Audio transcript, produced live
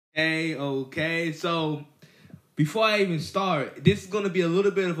Okay. So before I even start, this is going to be a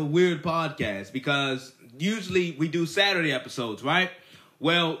little bit of a weird podcast because usually we do Saturday episodes, right?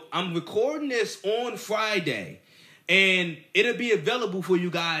 Well, I'm recording this on Friday, and it'll be available for you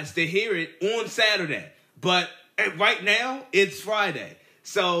guys to hear it on Saturday. But right now, it's Friday.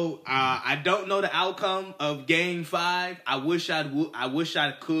 So I don't know the outcome of Game 5. I wish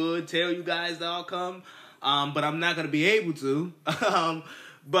I could tell you guys the outcome, but I'm not going to be able to.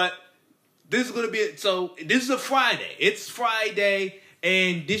 But this is going to be... So this is a Friday. It's Friday,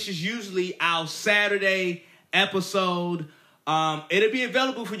 and this is usually our Saturday episode. It'll be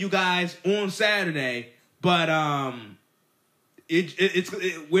available for you guys on Saturday, but I'm in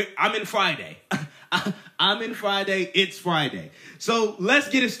Friday. I'm in Friday. It's Friday. So let's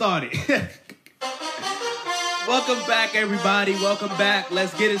get it started. Welcome back, everybody. Welcome back.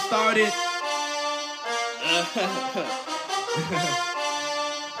 Let's get it started. That's funny.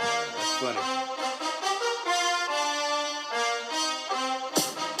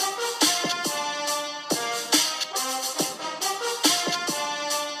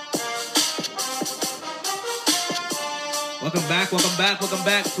 Welcome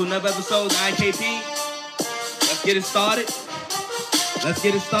back to another episode of IKP. Let's get it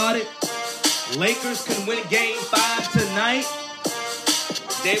started. Lakers can win Game 5 tonight.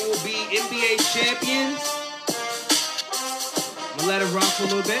 They will be NBA champions. I'm going to let it rock for a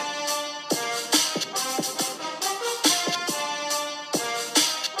little bit.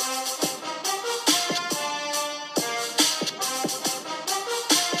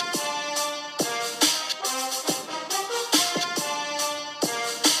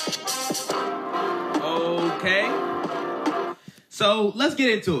 So let's get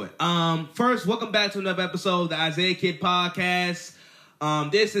into it. First, welcome back to another episode of the Isaiah Kid Podcast.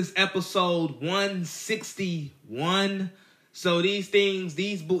 This is episode 161. So these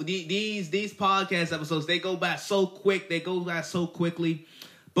podcast episodes, they go by so quick. They go by so quickly.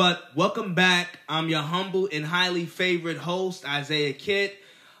 But welcome back. I'm your humble and highly favorite host, Isaiah Kid.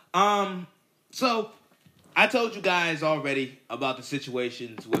 So I told you guys already about the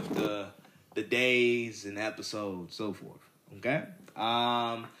situations with the days and episodes, so forth. Okay.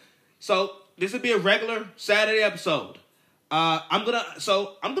 So this will be a regular Saturday episode. I'm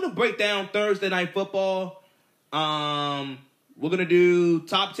gonna break down Thursday Night Football. We're gonna do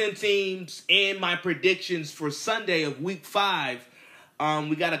top 10 teams and my predictions for Sunday of Week 5.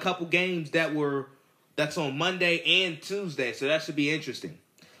 We got a couple games that's on Monday and Tuesday, so that should be interesting.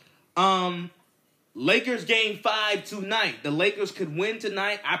 Lakers Game 5 tonight. The Lakers could win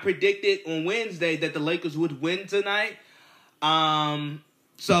tonight. I predicted on Wednesday that the Lakers would win tonight.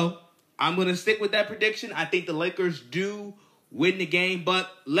 So I'm going to stick with that prediction. I think the Lakers do win the game, but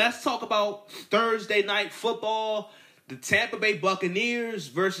let's talk about Thursday Night Football, the Tampa Bay Buccaneers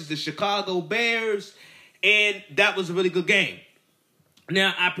versus the Chicago Bears, and that was a really good game.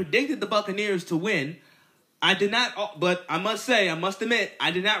 Now, I predicted the Buccaneers to win. I did not, but I must admit,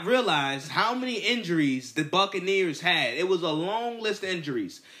 I did not realize how many injuries the Buccaneers had. It was a long list of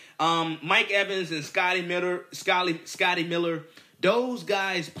injuries. Mike Evans and Scotty Miller, those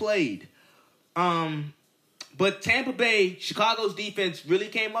guys played. But Tampa Bay, Chicago's defense really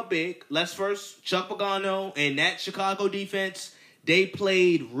came up big. Let's first, Chuck Pagano and that Chicago defense, they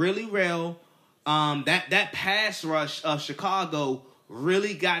played really well. That pass rush of Chicago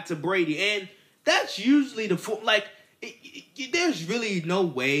really got to Brady. And that's usually there's really no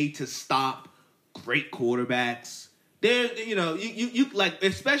way to stop great quarterbacks. You like,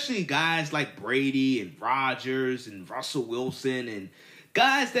 especially guys like Brady and Rodgers and Russell Wilson and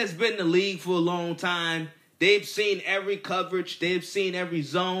guys that's been in the league for a long time. They've seen every coverage. They've seen every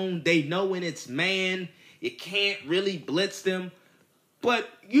zone. They know when it's man. You can't really blitz them. But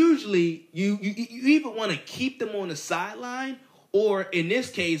usually, you either want to keep them on the sideline, or in this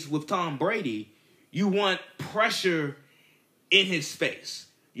case with Tom Brady, you want pressure in his face.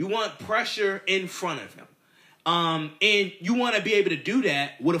 You want pressure in front of him. And you want to be able to do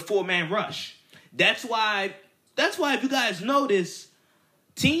that with a 4-man rush. That's why if you guys notice,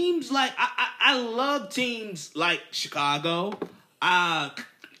 teams like, I love teams like Chicago,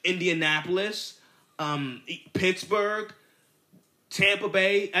 Indianapolis, Pittsburgh, Tampa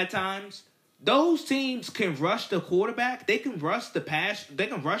Bay at times. Those teams can rush the quarterback. They can rush the pass. They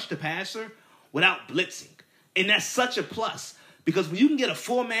can rush the passer without blitzing. And that's such a plus. Because when you can get a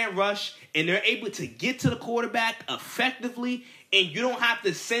 4-man rush and they're able to get to the quarterback effectively, and you don't have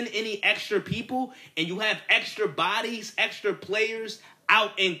to send any extra people, and you have extra bodies, extra players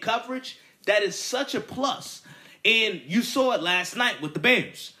out in coverage, that is such a plus. And you saw it last night with the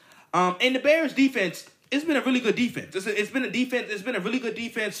Bears. And the Bears defense, it's been a really good defense. It's been a defense. It's been a really good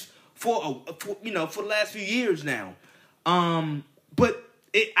defense for the last few years now. But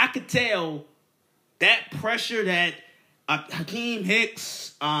I could tell that pressure that Hakeem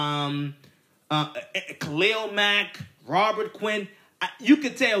Hicks, Khalil Mack, Robert Quinn, you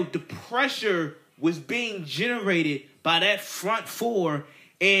could tell the pressure was being generated by that front four,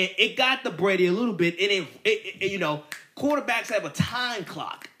 and it got to Brady a little bit. And it quarterbacks have a time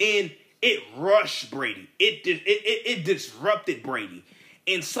clock, and it rushed Brady. It disrupted Brady,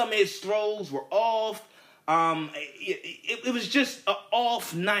 and some of his throws were off. It was just an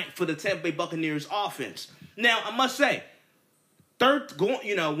off night for the Tampa Bay Buccaneers offense. Now, I must say,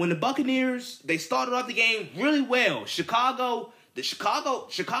 when the Buccaneers, they started off the game really well. Chicago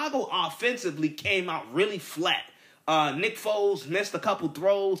offensively came out really flat. Nick Foles missed a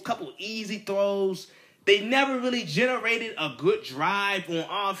couple easy throws. They never really generated a good drive on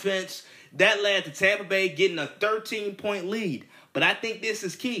offense. That led to Tampa Bay getting a 13-point lead. But I think this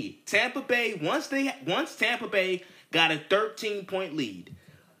is key. Tampa Bay, once Tampa Bay got a 13-point lead,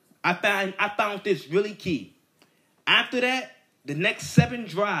 I found this really key. After that, the next 7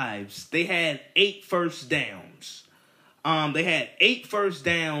 drives, they had 8 first downs. They had 8 first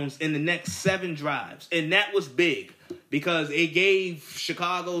downs in the next 7 drives. And that was big because it gave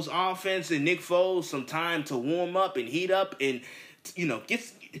Chicago's offense and Nick Foles some time to warm up and heat up and,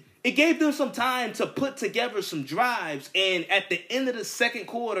 it gave them some time to put together some drives. And at the end of the second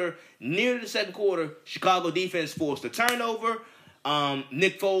quarter, near the second quarter, Chicago defense forced a turnover.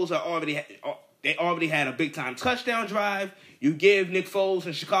 Nick Foles already had a big-time touchdown drive. You give Nick Foles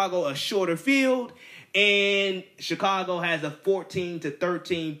and Chicago a shorter field, and Chicago has a 14 to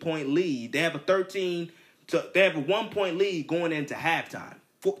 13-point lead. They have a 1-point lead going into halftime,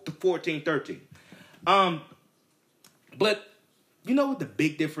 14-13. But you know what the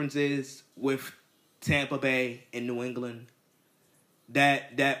big difference is with Tampa Bay and New England?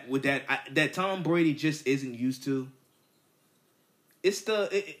 That Tom Brady just isn't used to. It's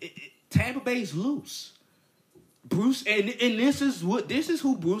Tampa Bay's loose. This is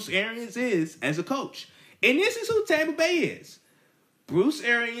who Bruce Arians is as a coach. And this is who Tampa Bay is. Bruce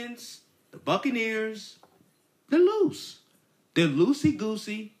Arians, the Buccaneers, they're loose. They're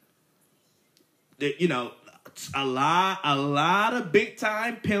loosey-goosey. A lot of big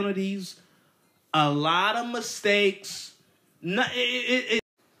time penalties, a lot of mistakes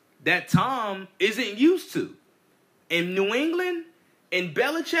that Tom isn't used to. In New England, in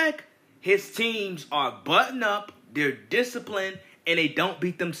Belichick, his teams are buttoned up, they're disciplined, and they don't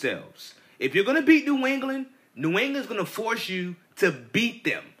beat themselves. If you're going to beat New England's going to force you to beat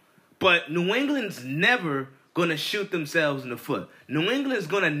them. But New England's never going to shoot themselves in the foot. New England's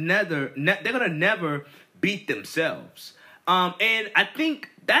going to never beat themselves. And I think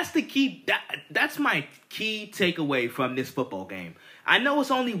that's the key. That's my key takeaway from this football game. I know it's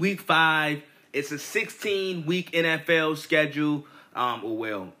only week 5. It's a 16-week NFL schedule.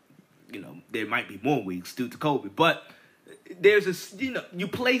 There might be more weeks due to COVID. But you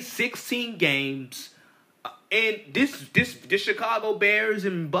play 16 games. And this Chicago Bears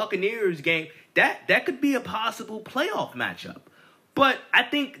and Buccaneers game, that could be a possible playoff matchup. But I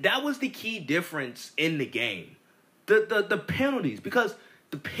think that was the key difference in the game. The penalties, because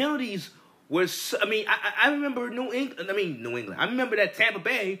the penalties were I remember New England. I remember that Tampa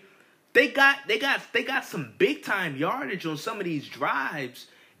Bay, they got some big time yardage on some of these drives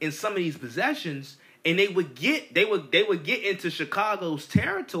in some of these possessions, and they would get into Chicago's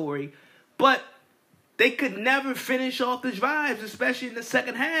territory, but they could never finish off the drives, especially in the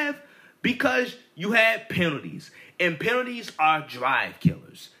second half, because you had penalties. And penalties are drive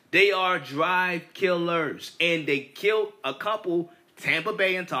killers. They are drive killers. And they killed a couple Tampa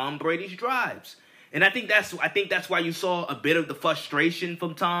Bay and Tom Brady's drives. And I think that's why you saw a bit of the frustration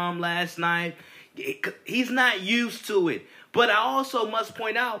from Tom last night. He's not used to it. But I also must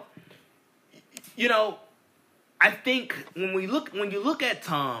point out, I think when you look at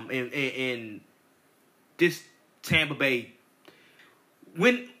Tom and this Tampa Bay,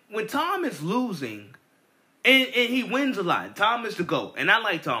 when Tom is losing, and he wins a lot, Tom is the GOAT, and I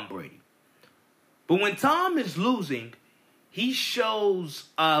like Tom Brady. But when Tom is losing, he shows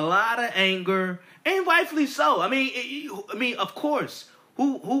a lot of anger, and rightfully so. I mean, of course,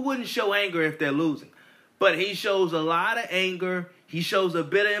 who wouldn't show anger if they're losing? But he shows a lot of anger. He shows a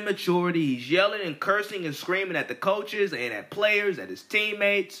bit of immaturity. He's yelling and cursing and screaming at the coaches and at players, at his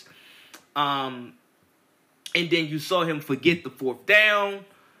teammates. And then you saw him forget the 4th down.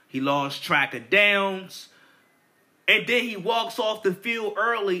 He lost track of downs. And then he walks off the field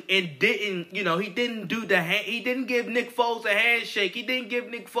early and didn't give Nick Foles a handshake. He didn't give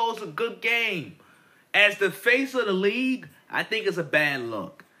Nick Foles a good game. as the face of the league, I think it's a bad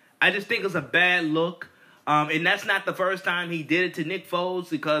look. I just think it's a bad look. And that's not the first time he did it to Nick Foles,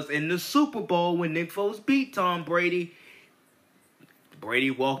 because in the Super Bowl when Nick Foles beat Tom Brady,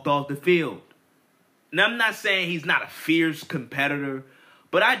 Brady walked off the field. Now, I'm not saying he's not a fierce competitor,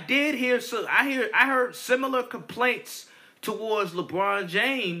 but I did hear I heard similar complaints towards LeBron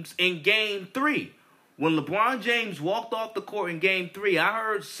James in Game 3. When LeBron James walked off the court in Game 3,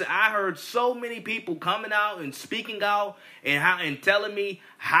 I heard so many people coming out and speaking out and telling me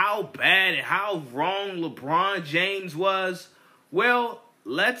how bad and how wrong LeBron James was. Well,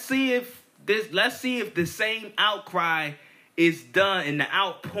 let's see if the same outcry is done and the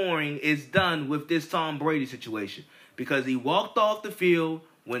outpouring is done with this Tom Brady situation, because he walked off the field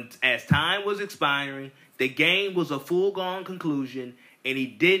as time was expiring. The game was a foregone conclusion. And he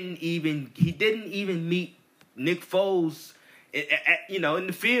didn't even meet Nick Foles, in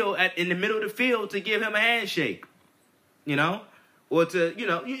the field, in the middle of the field, to give him a handshake, or to, you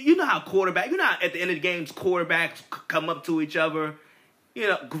know how at the end of the games quarterbacks come up to each other,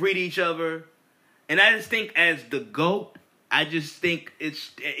 greet each other, and I just think as the GOAT, I just think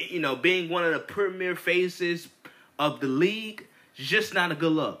it's, being one of the premier faces of the league, is just not a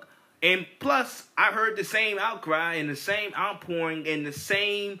good look. And plus, I heard the same outcry and the same outpouring and the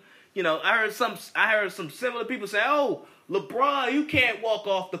same, I heard some similar people say, "Oh, LeBron, you can't walk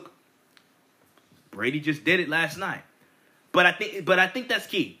off the." Brady just did it last night, but I think that's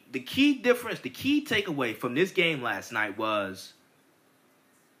key. The key difference, the key takeaway from this game last night was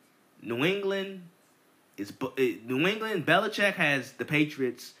New England. Belichick has the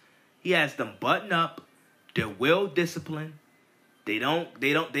Patriots. He has them button up. They're well disciplined. They don't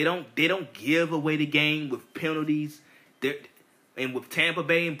give away the game with penalties. And with Tampa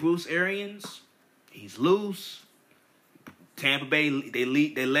Bay and Bruce Arians, he's loose. Tampa Bay, they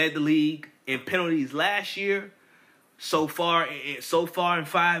led the league in penalties last year. So far in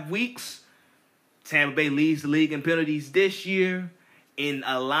 5 weeks, Tampa Bay leads the league in penalties this year. And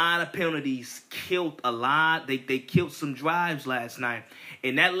a lot of penalties killed a lot. They killed some drives last night.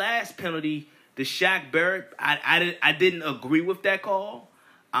 And that last penalty, the Shaq Barrett, I didn't agree with that call.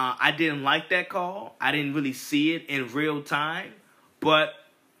 I didn't like that call. I didn't really see it in real time, but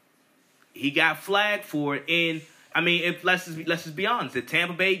he got flagged for it. And I mean, let's just be honest. If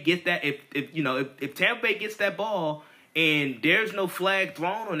Tampa Bay gets that, if Tampa Bay gets that ball and there's no flag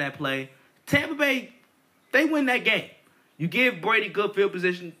thrown on that play, Tampa Bay, they win that game. You give Brady good field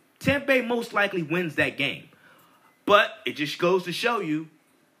position, Tampa Bay most likely wins that game. But it just goes to show you,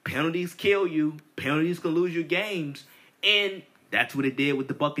 penalties kill you. Penalties can lose your games. And that's what it did with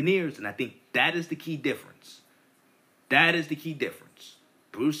the Buccaneers. And I think that is the key difference. That is the key difference.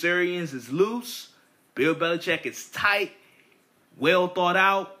 Bruce Arians is loose. Bill Belichick is tight. Well thought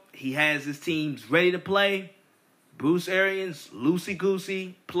out. He has his teams ready to play. Bruce Arians,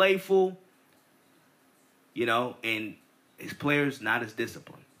 loosey-goosey, playful. And his players not as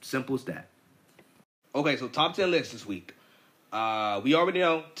disciplined. Simple as that. Okay, so top 10 list this week. We already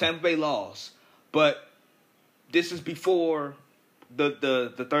know Tampa Bay lost, but this is before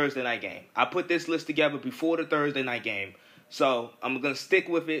the Thursday night game. I put this list together before the Thursday night game, so I'm gonna stick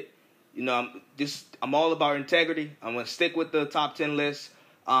with it. I'm all about integrity. I'm gonna stick with the top 10 list.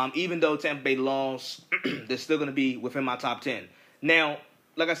 Even though Tampa Bay lost, they're still gonna be within my top 10. Now,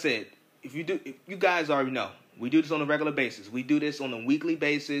 like I said, if you guys already know, we do this on a regular basis. We do this on a weekly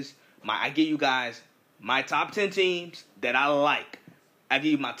basis. I give you guys my top 10 teams that I like. I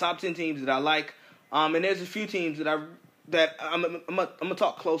give you my top 10 teams that I like. And there's a few teams that I'm gonna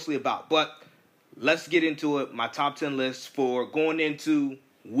talk closely about. But let's get into it. My top 10 list for going into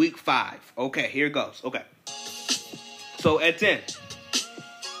week 5. Okay, here it goes. Okay. So at 10,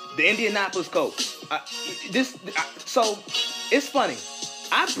 the Indianapolis Colts. So it's funny.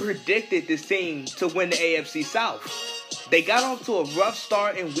 I predicted this team to win the AFC South. They got off to a rough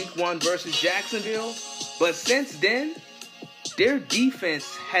start in week 1 versus Jacksonville, but since then, their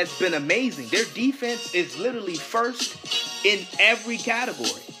defense has been amazing. Their defense is literally first in every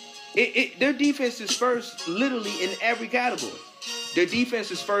category. Their defense is first literally in every category. Their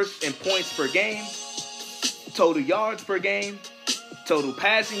defense is first in points per game, total yards per game, total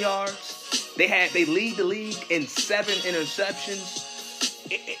passing yards. They lead the league in 7 interceptions.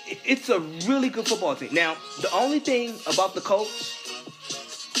 It's a really good football team. Now, the only thing about the Colts,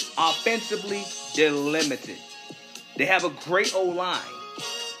 offensively, they're limited. They have a great O-line,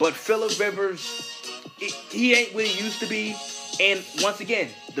 but Phillip Rivers, he ain't what he used to be. And once again,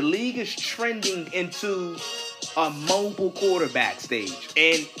 the league is trending into a mobile quarterback stage,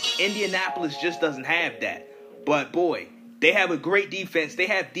 and Indianapolis just doesn't have that. But boy, They have a great defense. They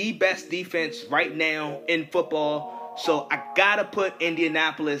have the best defense right now in football. So I got to put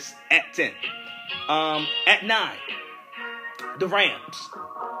Indianapolis at 10. At 9, the Rams.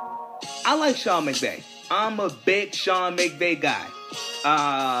 I like Sean McVay. I'm a big Sean McVay guy.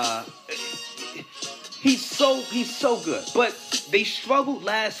 He's so good. But they struggled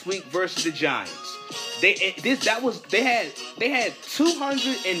last week versus the Giants. They had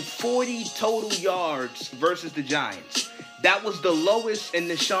 240 total yards versus the Giants. That was the lowest in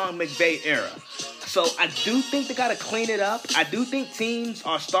the Sean McVay era. So I do think they got to clean it up. I do think teams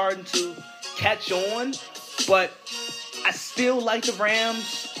are starting to catch on, but I still like the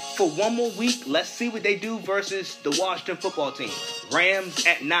Rams for one more week. Let's see what they do versus the Washington football team. Rams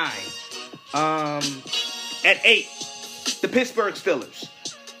at 9. At 8, the Pittsburgh Steelers.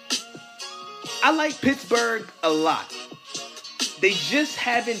 I like Pittsburgh a lot. They just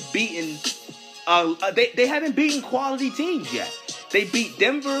haven't beaten. They haven't beaten quality teams yet. They beat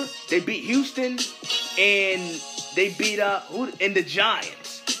Denver, they beat Houston, and they beat the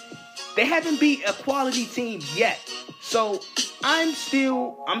Giants. They haven't beat a quality team yet. So I'm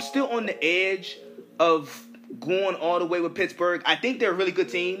still on the edge of going all the way with Pittsburgh. I think they're a really good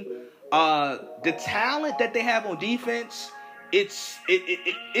team. The talent that they have on defense, it's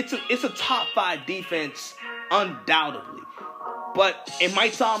a top 5 defense undoubtedly. But in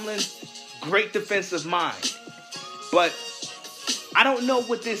Mike Tomlin, great defensive mind. But I don't know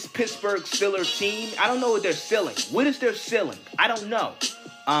what this Pittsburgh Steelers team, I don't know what their ceiling. What is their ceiling? I don't know.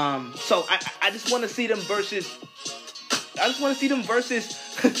 So I just want to see them versus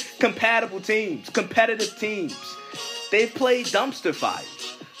competitive teams. They've played dumpster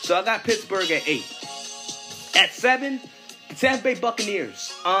fires. So I got Pittsburgh at 8. At 7, the Tampa Bay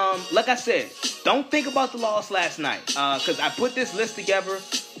Buccaneers. Like I said, don't think about the loss last night. Because I put this list together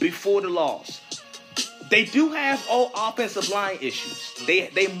before the loss. They do have all offensive line issues.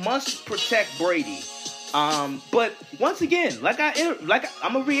 They must protect Brady. But once again, I'm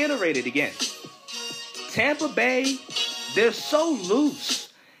gonna reiterate it again. Tampa Bay, they're so loose,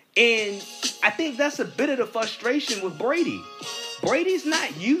 and I think that's a bit of the frustration with Brady. Brady's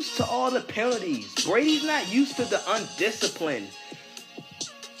not used to all the penalties. Brady's not used to the undisciplined.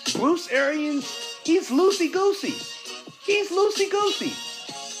 Bruce Arians, he's loosey-goosey.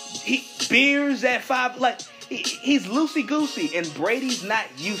 He beers at 5, he's loosey-goosey, and Brady's not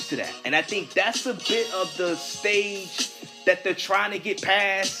used to that. And I think that's a bit of the stage that they're trying to get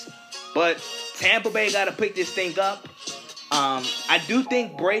past. But Tampa Bay got to pick this thing up. I do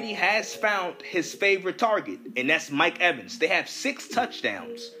think Brady has found his favorite target, and that's Mike Evans. They have 6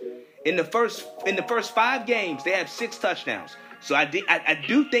 touchdowns. In the first 5 games, they have 6 touchdowns. So I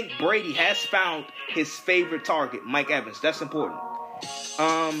do think Brady has found his favorite target, Mike Evans. That's important.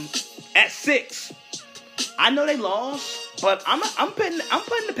 At 6, I know they lost, but I'm putting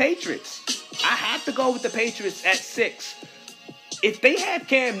the Patriots. I have to go with the Patriots at 6. If they have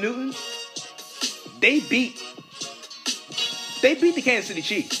Cam Newton, they beat the Kansas City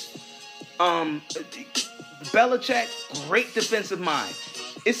Chiefs. Belichick, great defensive mind.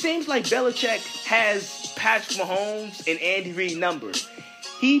 It seems like Belichick has Patrick Mahomes and Andy Reid numbers.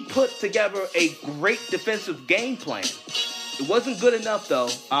 He put together a great defensive game plan. It wasn't good enough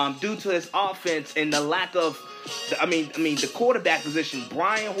though, due to his offense and the lack of, the quarterback position.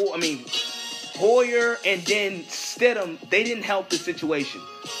 Hoyer and then Stidham, they didn't help the situation.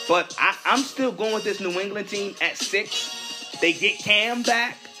 But I'm still going with this New England team at 6. They get Cam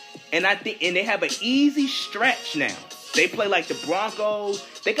back, and they have an easy stretch now. They play like the Broncos.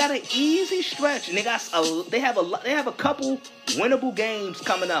 They got an easy stretch, and they have a couple winnable games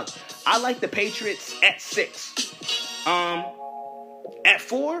coming up. I like the Patriots at 6. At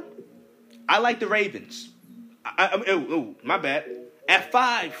 4, I like the Ravens. My bad. At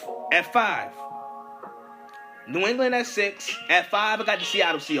 5, New England at 6. At 5, I got the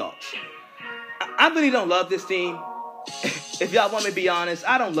Seattle Seahawks. I really don't love this team. If y'all want me to be honest,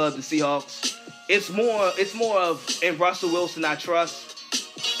 I don't love the Seahawks. It's more of in Russell Wilson I trust.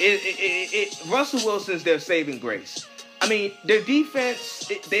 Russell Wilson's their saving grace. Their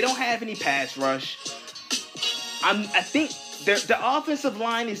defense, they don't have any pass rush. I think their offensive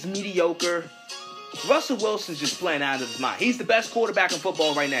line is mediocre. Russell Wilson's just playing out of his mind. He's the best quarterback in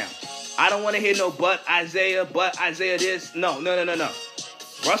football right now. I don't want to hear no but Isaiah this. No.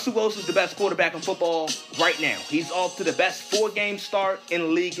 Russell Wilson's the best quarterback in football right now. He's off to the best 4-game start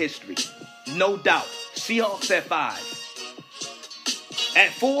in league history. No doubt. Seahawks at 5.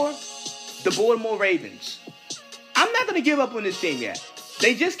 At 4, the Baltimore Ravens. I'm not going to give up on this team yet.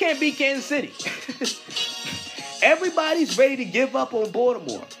 They just can't beat Kansas City. Everybody's ready to give up on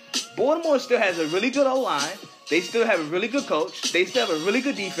Baltimore. Baltimore still has a really good O-line. They still have a really good coach. They still have a really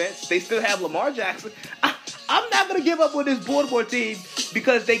good defense. They still have Lamar Jackson. I'm not going to give up on this Baltimore team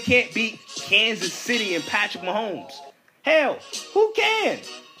because they can't beat Kansas City and Patrick Mahomes. Hell, who can?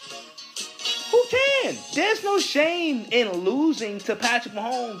 Who can? There's no shame in losing to Patrick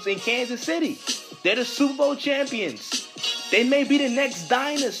Mahomes in Kansas City. They're the Super Bowl champions. They may be the next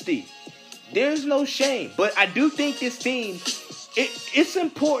dynasty. There's no shame. But I do think this team, it's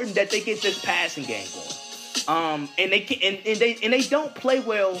important that they get this passing game going. And they don't play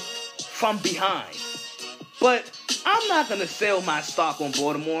well from behind. But I'm not gonna sell my stock on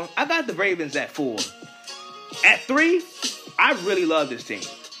Baltimore. I got the Ravens at 4. At 3, I really love this team.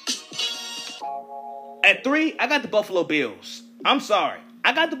 At 3, I got the Buffalo Bills. I'm sorry.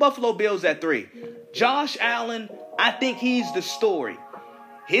 I got the Buffalo Bills at 3. Josh Allen, I think he's the story.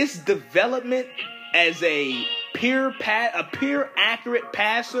 His development as a pure accurate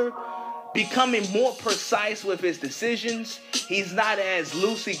passer, becoming more precise with his decisions. He's not as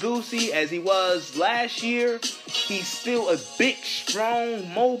loosey-goosey as he was last year. He's still a big,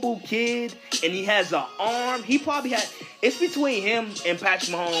 strong, mobile kid, and he has an arm. It's between him and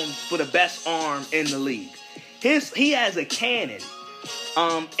Patrick Mahomes for the best arm in the league. He has a cannon.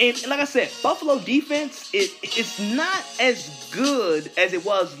 And like I said, Buffalo defense, it's not as good as it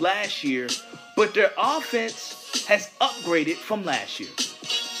was last year, but their offense has upgraded from last year.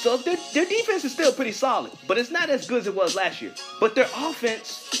 So their defense is still pretty solid, but it's not as good as it was last year. But their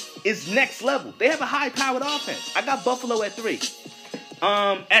offense is next level. They have a high-powered offense. I got Buffalo at 3.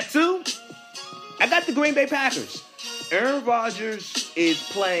 At 2, I got the Green Bay Packers. Aaron Rodgers is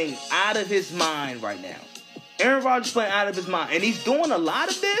playing out of his mind right now. Aaron Rodgers is playing out of his mind. And he's doing a lot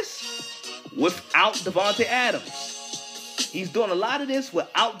of this without Davante Adams. He's doing a lot of this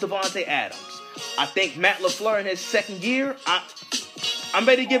without Davante Adams. I think Matt LaFleur in his second year, I'm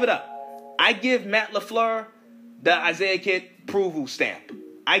ready to give it up. I give Matt LaFleur the Isaiah Kidd approval stamp.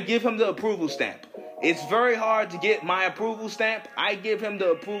 I give him the approval stamp. It's very hard to get my approval stamp. I give him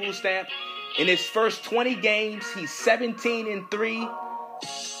the approval stamp. In his first 20 games, he's 17-3.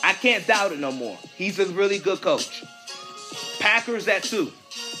 I can't doubt it no more. He's a really good coach. Packers at 2.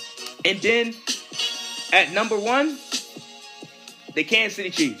 And then at number 1, the Kansas City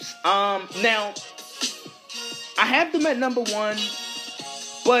Chiefs. Now, I have them at number 1,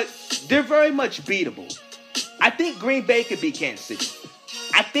 but they're very much beatable. I think Green Bay could beat Kansas City.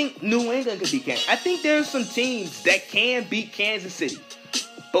 I think New England could beat Kansas. I think there's some teams that can beat Kansas City.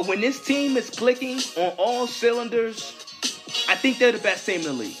 But when this team is clicking on all cylinders, I think they're the best team in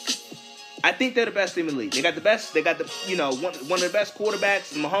the league. I think they're the best team in the league. They got the one of the best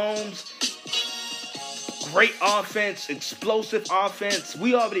quarterbacks, Mahomes. Great offense, explosive offense.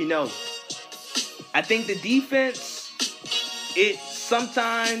 We already know. I think the defense,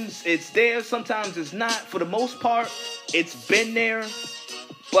 sometimes it's there, sometimes it's not. For the most part, it's been there.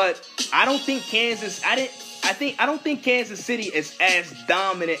 But I don't think Kansas City is as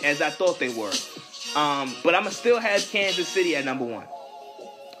dominant as I thought they were. But I'm going to still have Kansas City at number 1.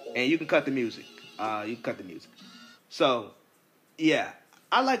 And you can cut the music. So, yeah.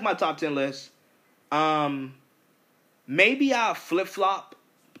 I like my top 10 list. Maybe I'll flip-flop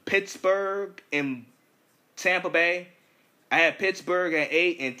Pittsburgh and Tampa Bay. I had Pittsburgh at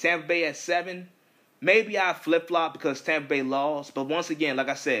 8 and Tampa Bay at 7. Maybe I'll flip-flop because Tampa Bay lost. But once again, like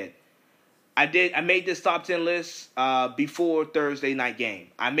I said, I made this top 10 list before Thursday night game.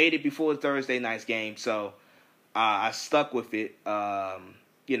 I made it before Thursday night's game, so I stuck with it,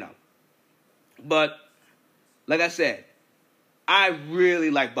 But, like I said, I really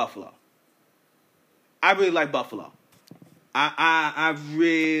like Buffalo. I really like Buffalo. I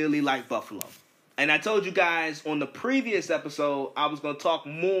really like Buffalo. And I told you guys on the previous episode I was going to talk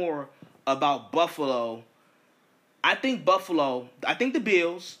more about Buffalo. I think the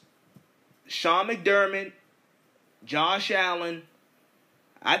Bills, Sean McDermott, Josh Allen,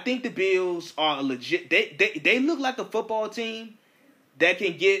 I think the Bills are legit. They look like a football team that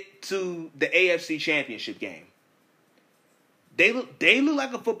can get to the AFC Championship game. They look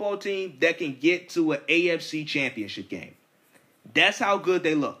like a football team that can get to an AFC Championship game. That's how good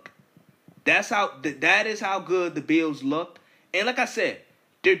they look. That is how good the Bills look. And like I said,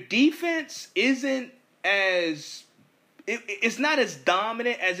 their defense isn't as it's not as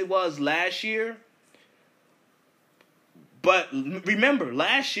dominant as it was last year. But remember,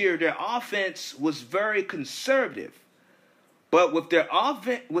 last year their offense was very conservative. But with their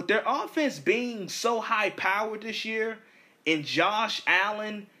offense being so high powered this year, and Josh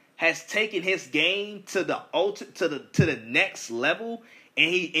Allen has taken his game to the next level,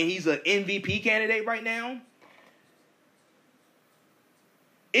 and he's an MVP candidate right now.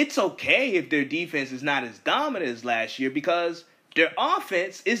 it's okay if their defense is not as dominant as last year because their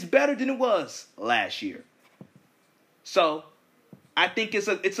offense is better than it was last year. So I think it's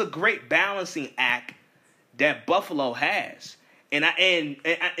a great balancing act that Buffalo has. And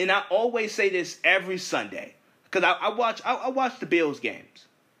I always say this every Sunday because I watch the Bills games.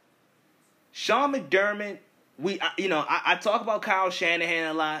 Sean McDermott, I talk about Kyle Shanahan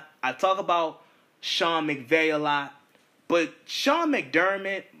a lot. I talk about Sean McVay a lot. But Sean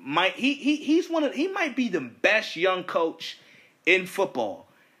McDermott he might be the best young coach in football.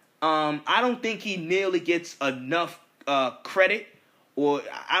 I don't think he nearly gets enough credit, or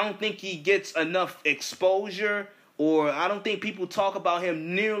I don't think he gets enough exposure, or I don't think people talk about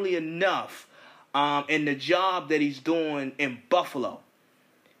him nearly enough in the job that he's doing in Buffalo.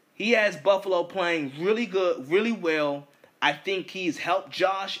 He has Buffalo playing really good, really well. I think he's helped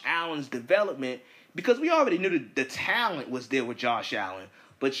Josh Allen's development because we already knew that the talent was there with Josh Allen.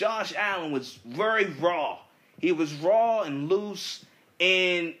 But Josh Allen was very raw. He was raw and loose,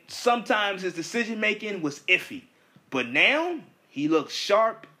 and sometimes his decision-making was iffy. But now, he looks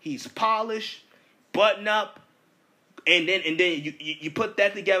sharp, he's polished, button up, and then you put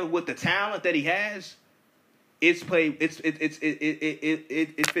that together with the talent that he has, it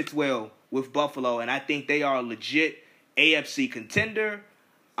fits well with Buffalo, and I think they are a legit AFC contender.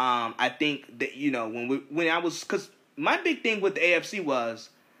 I think that because my big thing with the AFC was,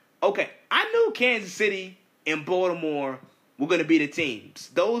 okay, I knew Kansas City and Baltimore were going to be the teams.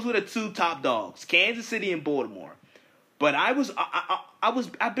 Those were the two top dogs, Kansas City and Baltimore. But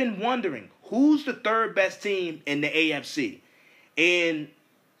I've been wondering who's the third best team in the AFC, and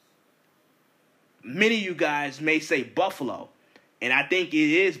many of you guys may say Buffalo, and I think it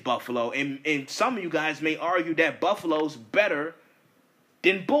is Buffalo, and some of you guys may argue that Buffalo's better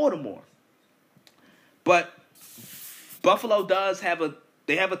than Baltimore. But Buffalo does have a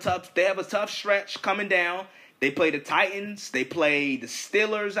tough stretch coming down. They play the Titans, they play the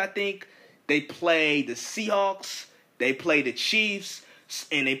Steelers, I think, they play the Seahawks, they play the Chiefs,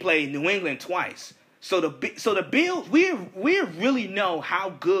 and they play New England twice. So the Bills, we really know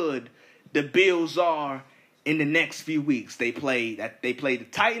how good the Bills are in the next few weeks. They play the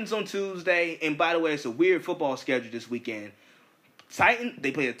Titans on Tuesday, and by the way, it's a weird football schedule this weekend.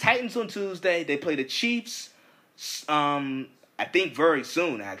 They play the Titans on Tuesday. They play the Chiefs, I think very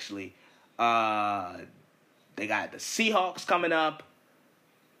soon, actually. They got the Seahawks coming up.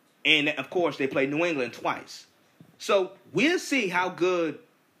 And, of course, they play New England twice. So we'll see how good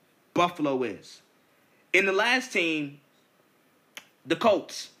Buffalo is. In the last team, the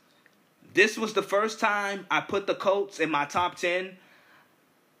Colts. This was the first time I put the Colts in my top 10.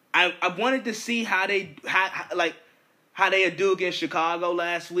 I wanted to see how they do against Chicago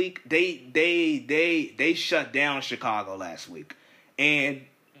last week. They shut down Chicago last week, and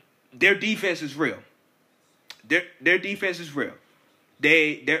their defense is real. Their defense is real.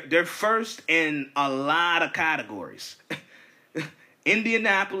 They're first in a lot of categories.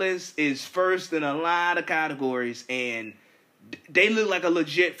 Indianapolis is first in a lot of categories, and they look like a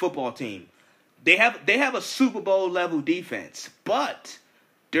legit football team. They have a Super Bowl level defense, but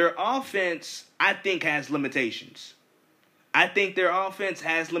their offense, I think, has limitations. I think their offense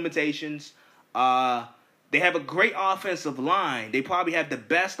has limitations. They have a great offensive line. They probably have the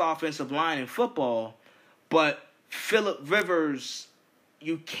best offensive line in football, but Phillip Rivers,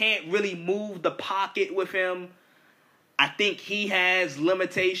 you can't really move the pocket with him. I think he has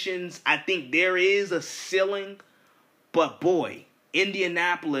limitations. I think there is a ceiling, but boy,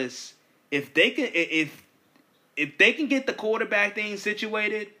 Indianapolis, if they can get the quarterback thing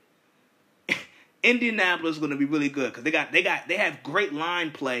situated, Indianapolis is going to be really good because they have great line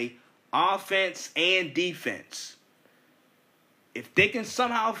play, offense and defense. If they can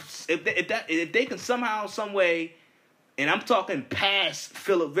somehow, some way, and I'm talking past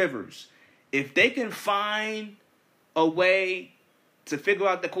Phillip Rivers, if they can find a way to figure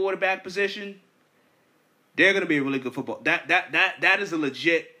out the quarterback position, they're going to be a really good football. That is a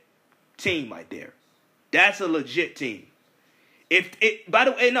legit team right there. That's a legit team. By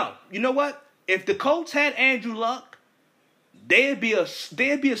the way, no, you know what? If the Colts had Andrew Luck, they'd be a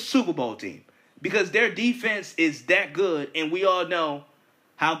Super Bowl team because their defense is that good, and we all know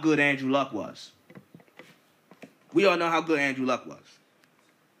how good Andrew Luck was. Okay,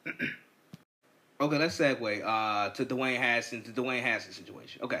 let's segue to Dwayne Haskins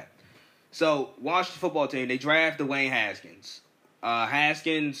situation. Okay, so Washington football team, they draft Dwayne Haskins.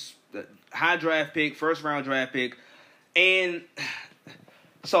 Haskins, the high draft pick, first round draft pick, and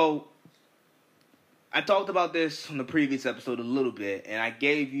so I talked about this on the previous episode a little bit, and I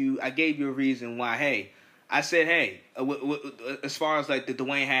gave you a reason why. Hey, I said, hey, as far as like the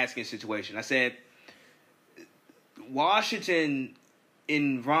Dwayne Haskins situation, I said Washington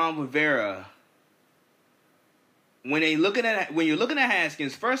in Ron Rivera. When you're looking at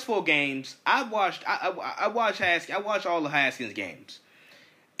Haskins, first 4 games, I watched Haskins. I watched all of Haskins games,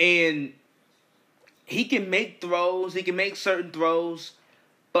 and he can make throws. He can make certain throws,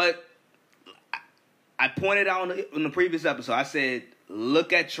 but I pointed out in the previous episode. I said,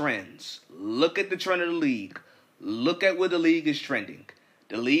 look at trends. Look at the trend of the league. Look at where the league is trending.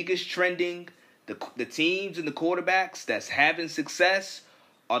 The league is trending. The teams and the quarterbacks that's having success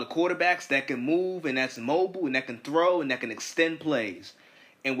are the quarterbacks that can move and that's mobile and that can throw and that can extend plays.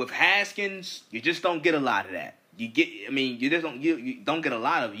 And with Haskins, you just don't get a lot of that. You don't get a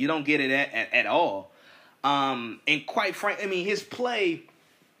lot of it. You don't get it at all. And quite frankly, his play,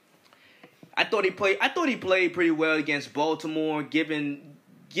 I thought he played pretty well against Baltimore given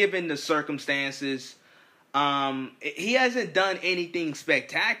the circumstances. He hasn't done anything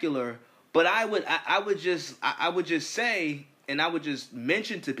spectacular, but I would just say, and I would just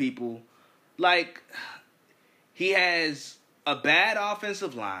mention to people, like, he has a bad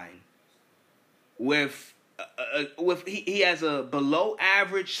offensive line he has a below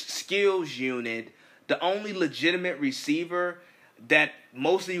average skills unit. The only legitimate receiver that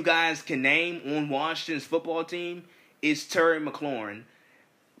most of you guys can name on Washington's football team is Terry McLaurin.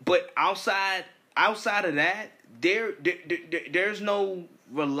 But outside of that, there's no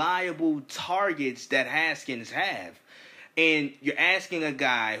reliable targets that Haskins have. And you're asking a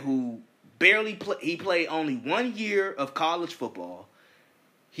guy who he played only 1 year of college football.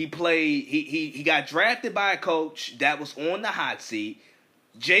 He got drafted by a coach that was on the hot seat.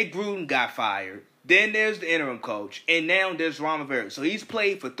 Jay Gruden got fired. Then there's the interim coach. And now there's Ron Rivera. So he's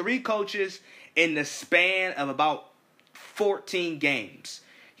played for 3 coaches in the span of about 14 games.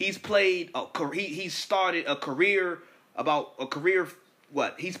 He's played he started a career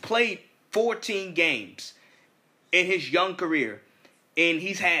he's played 14 games in his young career, and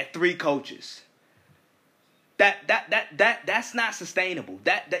he's had 3 coaches. That's not sustainable.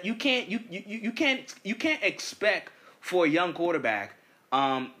 That you can't expect for a young quarterback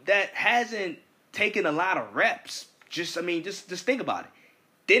that hasn't taken a lot of reps. Just think about it.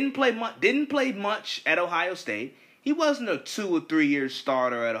 Didn't play much at Ohio State. He wasn't a 2 or 3 year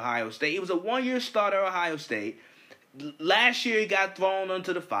starter at Ohio State. He was a 1 year starter at Ohio State. Last year he got thrown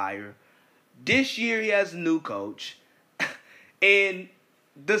into the fire. This year he has a new coach, and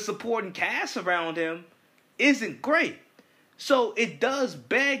the supporting cast around him isn't great. So it does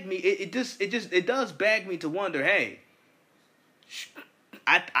beg me. It does beg me to wonder. Hey,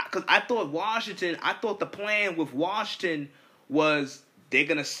 because I thought the plan with Washington was they're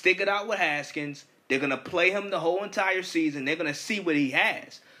gonna stick it out with Haskins. They're gonna play him the whole entire season. They're gonna see what he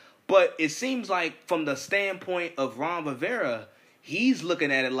has. But it seems like from the standpoint of Ron Rivera, he's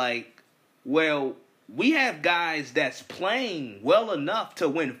looking at it like, well, we have guys that's playing well enough to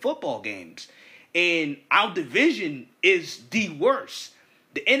win football games. And our division is the worst.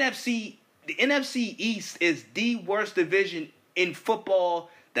 The NFC East is the worst division in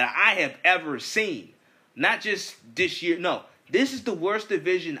football that I have ever seen. Not just this year. No, this is the worst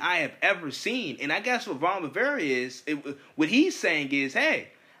division I have ever seen. And I guess what Ron Rivera what he's saying is, hey,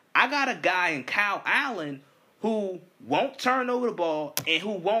 I got a guy in Kyle Allen who won't turn over the ball and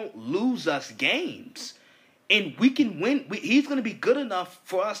who won't lose us games. And we can win. He's going to be good enough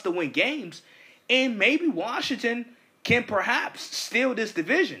for us to win games. And maybe Washington can perhaps steal this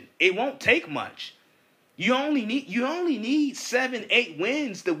division. It won't take much. You only need 7-8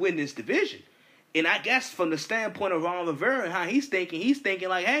 wins to win this division. And I guess from the standpoint of Ron Rivera and how he's thinking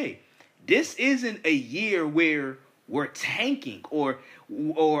like, hey, this isn't a year where we're tanking or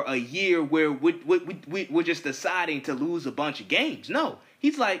a year where we're just deciding to lose a bunch of games. No,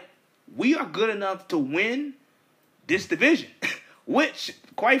 he's like, we are good enough to win this division, which,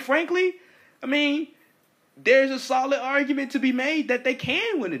 quite frankly, I mean, there's a solid argument to be made that they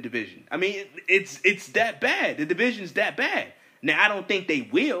can win the division. I mean, it's that bad. The division's that bad. Now, I don't think they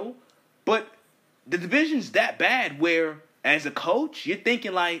will, but the division's that bad where, as a coach, you're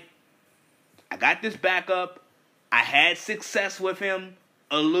thinking like, I got this backup. I had success with him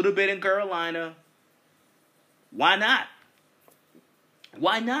a little bit in Carolina. Why not?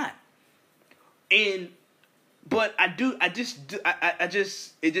 Why not? But it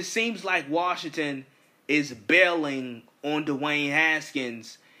just seems like Washington is bailing on Dwayne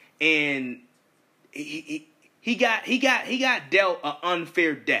Haskins, and he got dealt an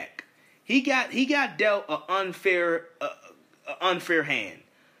unfair deck. He got dealt an unfair hand.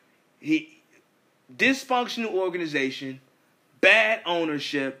 Dysfunctional organization, bad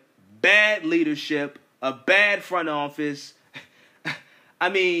ownership, bad leadership, a bad front office. I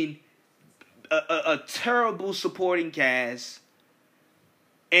mean, a terrible supporting cast,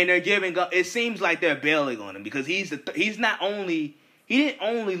 and they're giving up. It seems like they're bailing on him because he didn't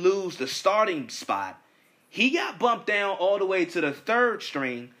only lose the starting spot, he got bumped down all the way to the third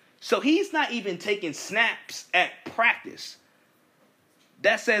string, so he's not even taking snaps at practice.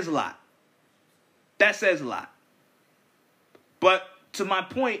 That says a lot. That says a lot. But to my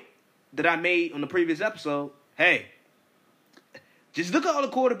point that I made on the previous episode, hey, just look at all the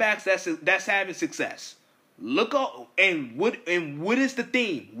quarterbacks that's having success. Look all, and what is the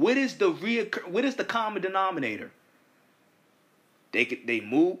theme? What is the common denominator? They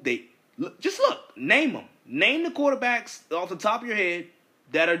move. Just look. Name them. Name the quarterbacks off the top of your head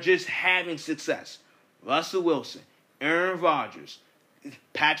that are just having success. Russell Wilson, Aaron Rodgers,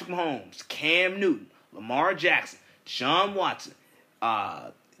 Patrick Mahomes, Cam Newton, Lamar Jackson, Deshaun Watson.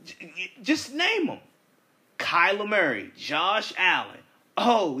 Just name them. Kyler Murray, Josh Allen.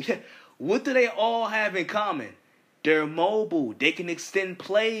 Oh, yeah. What do they all have in common? They're mobile. They can extend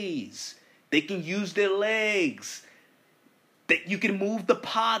plays. They can use their legs. You can move the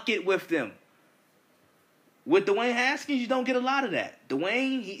pocket with them. With Dwayne Haskins, you don't get a lot of that.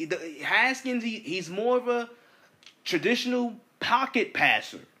 Haskins, he's more of a traditional pocket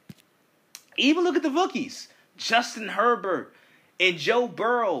passer. Even look at the rookies. Justin Herbert and Joe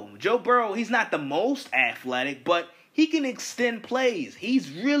Burrow. Joe Burrow, he's not the most athletic, but he can extend plays. He's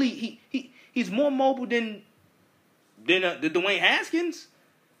really he's more mobile than the Dwayne Haskins.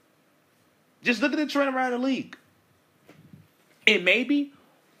 Just look at the trend around the league. And maybe,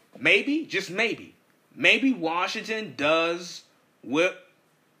 just maybe Washington does what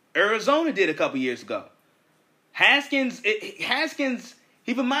Arizona did a couple years ago. Haskins,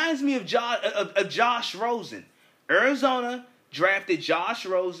 he reminds me of Josh Rosen. Arizona drafted Josh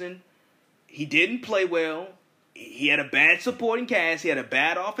Rosen. He didn't play well. He had a bad supporting cast. He had a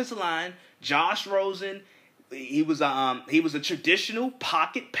bad offensive line. Josh Rosen, he was a traditional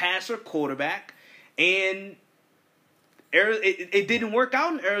pocket passer quarterback, and it didn't work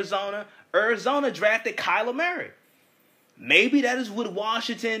out in Arizona. Arizona drafted Kyler Murray. Maybe that is what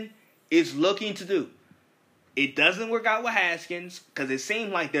Washington is looking to do. It doesn't work out with Haskins because it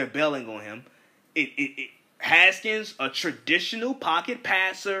seems like they're bailing on him. Haskins, a traditional pocket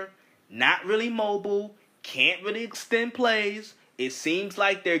passer, not really mobile, can't really extend plays. It seems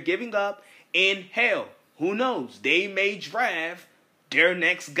like they're giving up. And hell, who knows? They may draft their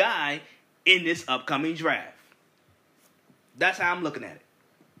next guy in this upcoming draft. That's how I'm looking at it.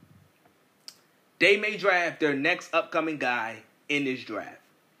 They may draft their next upcoming guy in this draft.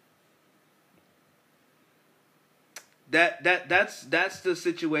 That's the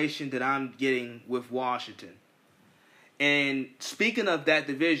situation that I'm getting with Washington. And speaking of that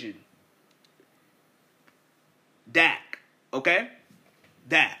division, Dak, okay?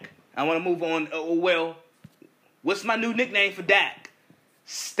 Dak. I want to move on. Well, what's my new nickname for Dak?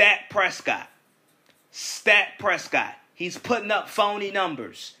 Stat Prescott. Stat Prescott. He's putting up phony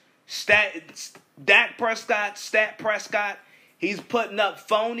numbers. Dak Prescott, Stat Prescott. He's putting up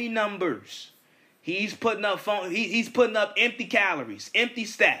phony numbers. He's putting up he's putting up empty calories, empty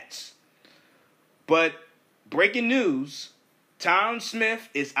stats. But breaking news, Tyron Smith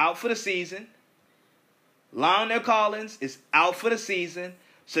is out for the season. Lionel Collins is out for the season.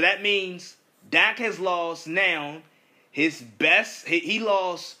 So that means Dak has lost now his best. He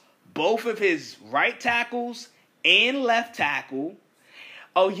lost both of his right tackles and left tackle.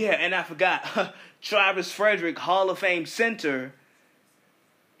 Oh, yeah, and I forgot. Travis Frederick, Hall of Fame center,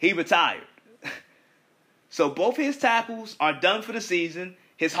 he retired. So both his tackles are done for the season.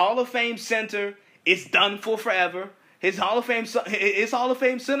 His Hall of Fame center is done for forever. His Hall of Fame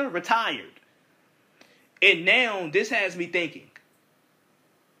center retired. And now this has me thinking.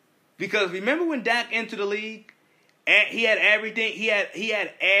 Because remember when Dak entered the league? He had everything. He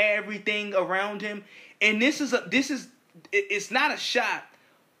had everything around him. And it's not a shot,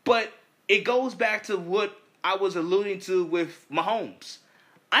 but it goes back to what I was alluding to with Mahomes.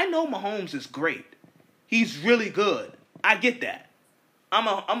 I know Mahomes is great. He's really good. I get that.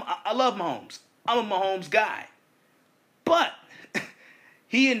 I love Mahomes. I'm a Mahomes guy. But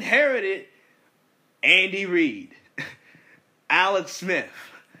he inherited Andy Reid, Alex Smith,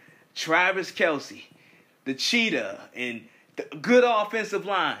 Travis Kelce, the Cheetah, and the good offensive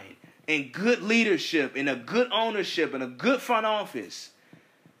line, and good leadership, and a good ownership, and a good front office.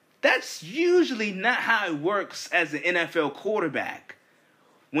 That's usually not how it works as an NFL quarterback.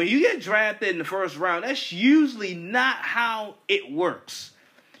 When you get drafted in the first round, that's usually not how it works.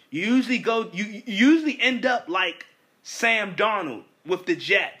 You usually end up like Sam Darnold with the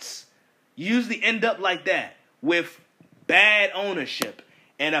Jets. You usually end up like that with bad ownership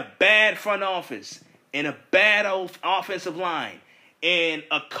and a bad front office and a bad offensive line and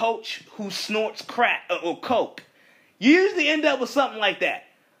a coach who snorts crack or coke. You usually end up with something like that.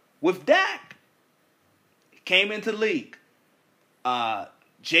 With Dak, he came into the league.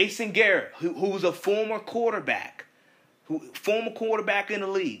 Jason Garrett, who was a former quarterback in the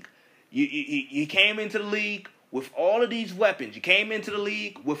league. You came into the league with all of these weapons. You came into the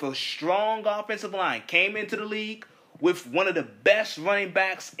league with a strong offensive line. Came into the league with one of the best running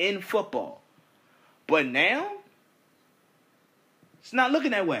backs in football. But now, it's not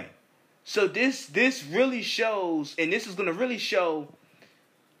looking that way. So this really shows, and this is going to really show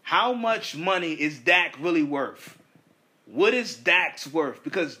how much money is Dak really worth. What is Dak's worth?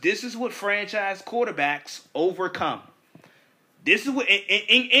 Because this is what franchise quarterbacks overcome. This is what,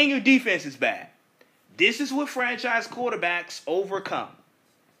 and your defense is bad. This is what franchise quarterbacks overcome.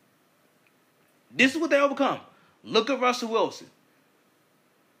 This is what they overcome. Look at Russell Wilson.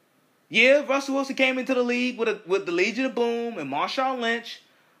 Yeah, Russell Wilson came into the league with the Legion of Boom and Marshawn Lynch,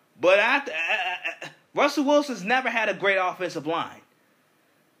 but Russell Wilson's never had a great offensive line.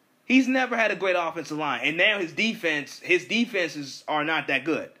 He's never had a great offensive line, and now his defenses are not that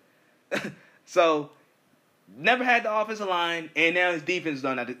good. So, never had the offensive line, and now his defenses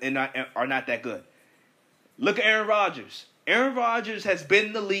are not that good. Look at Aaron Rodgers. Aaron Rodgers has been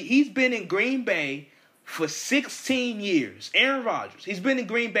in the league. He's been in Green Bay for 16 years. Aaron Rodgers. He's been in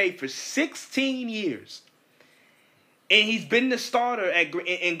Green Bay for 16 years. And he's been the starter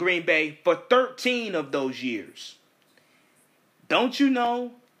in Green Bay for 13 of those years. Don't you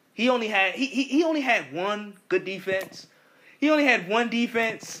know he only had one good defense? He only had one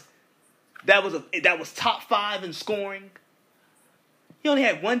defense that was top 5 in scoring. He only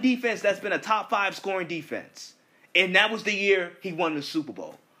had one defense that's been a top 5 scoring defense. And that was the year he won the Super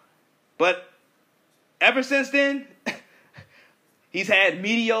Bowl. But ever since then, he's had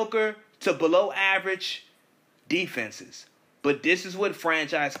mediocre to below average defenses. But this is what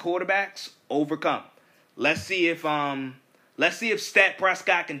franchise quarterbacks overcome. Let's see if Stat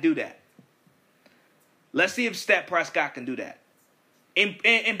Prescott can do that. Let's see if Stat Prescott can do that.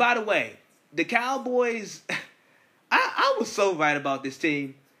 And by the way, the Cowboys, I was so right about this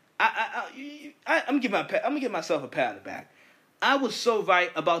team. I'm gonna give myself a pat on the back. I was so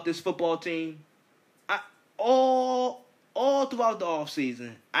right about this football team. All throughout the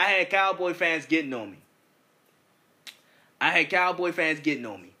offseason, I had Cowboy fans getting on me.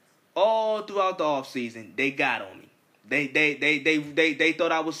 All throughout the offseason, they got on me. They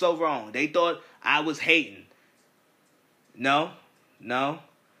thought I was so wrong. They thought I was hating. No.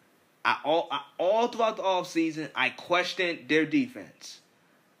 All throughout the offseason, I questioned their defense.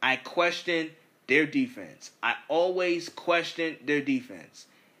 I always questioned their defense.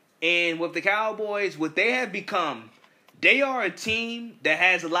 And with the Cowboys, what they have become, they are a team that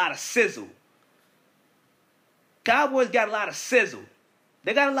has a lot of sizzle. Cowboys got a lot of sizzle.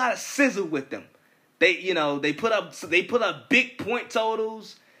 They got a lot of sizzle with them. They put up big point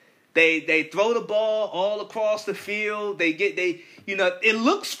totals. They throw the ball all across the field. It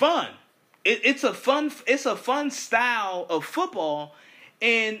looks fun. It's a fun style of football,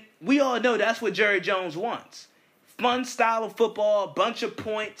 and we all know that's what Jerry Jones wants. Fun style of football, bunch of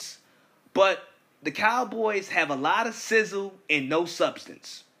points, but the Cowboys have a lot of sizzle and no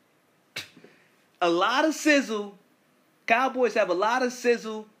substance. A lot of sizzle. Cowboys have a lot of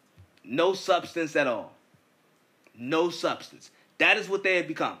sizzle, no substance at all. No substance. That is what they have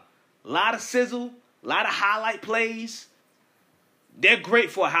become. A lot of sizzle, a lot of highlight plays. They're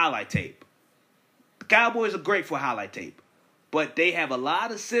great for a highlight tape. The Cowboys are great for a highlight tape. But they have a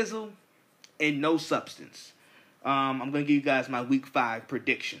lot of sizzle and no substance. I'm going to give you guys my Week 5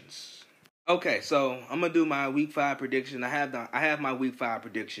 predictions. Okay, so I'm going to do my Week 5 prediction. I have my Week 5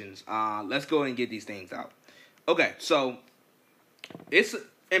 predictions. Let's go ahead and get these things out. Okay, so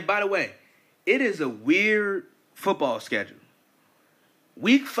and by the way, it is a weird football schedule.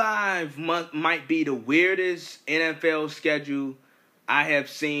 Week 5 might be the weirdest NFL schedule I have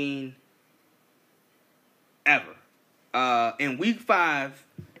seen ever. In Week 5,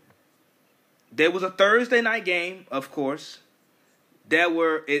 there was a Thursday night game, of course.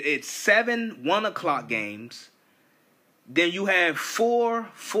 It's 7 1 o'clock games. Then you have 4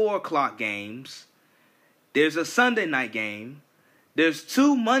 4 o'clock games. There's a Sunday night game. There's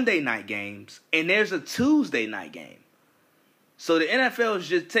 2 Monday night games. And there's a Tuesday night game. So the NFL is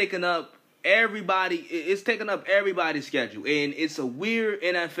just taking up everybody. It's taking up everybody's schedule. And it's a weird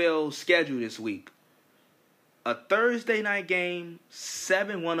NFL schedule this week. A Thursday night game,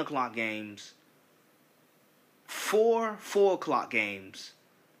 7 1 o'clock games, 4 4 o'clock games,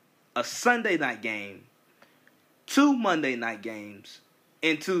 a Sunday night game, 2 Monday night games,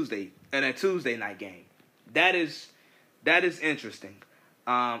 and a Tuesday night game. That is interesting.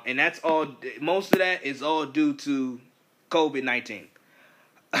 And that's all. Most of that is all due to COVID-19.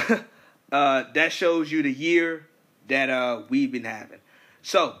 That shows you the year that we've been having.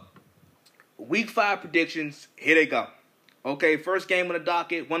 So, Week 5 predictions. Here they go. Okay, first game on the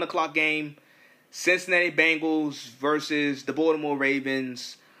docket, 1 o'clock game. Cincinnati Bengals versus the Baltimore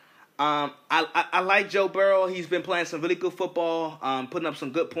Ravens. I like Joe Burrow. He's been playing some really good football, putting up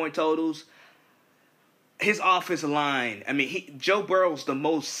some good point totals. His offensive line, Joe Burrow's the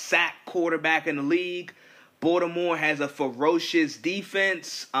most sacked quarterback in the league. Baltimore has a ferocious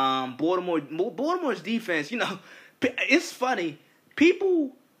defense. Baltimore's defense, it's funny.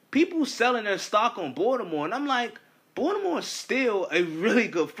 People selling their stock on Baltimore, and I'm like, Baltimore's still a really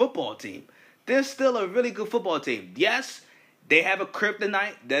good football team. They're still a really good football team. Yes, they have a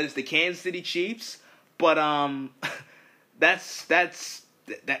kryptonite, that is the Kansas City Chiefs, but that's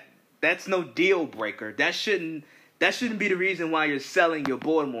no deal breaker. That shouldn't be the reason why you're selling your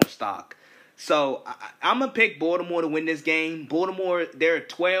Baltimore stock. So I'm gonna pick Baltimore to win this game. Baltimore, they're a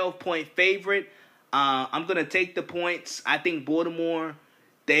 12-point favorite. I'm gonna take the points. I think Baltimore,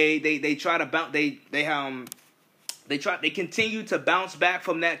 they try to bounce. They continue to bounce back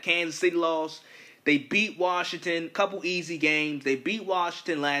from that Kansas City loss. They beat Washington, couple easy games. They beat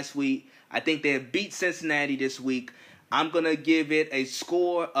Washington last week. I think they have beat Cincinnati this week. I'm going to give it a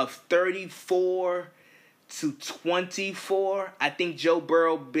score of 34-24. I think Joe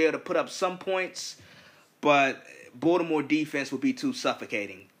Burrow will be able to put up some points, but Baltimore defense will be too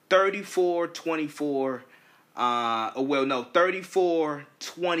suffocating. 34-24.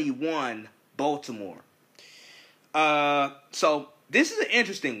 34-21 Baltimore. So this is an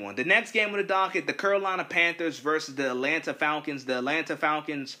interesting one. The next game on the docket, the Carolina Panthers versus the Atlanta Falcons. The Atlanta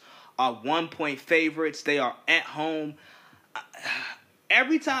Falcons are 1-point favorites. They are at home.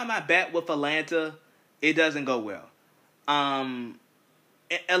 Every time I bet with Atlanta, it doesn't go well.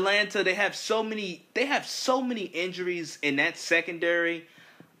 Atlanta, they have so many injuries in that secondary.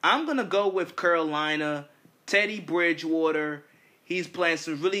 I'm gonna go with Carolina. Teddy Bridgewater, he's playing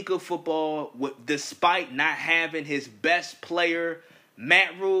some really good football despite not having his best player.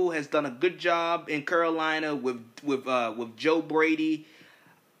 Matt Rule has done a good job in Carolina with Joe Brady.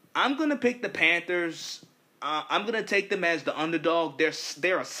 I'm gonna pick the Panthers. I'm gonna take them as the underdog.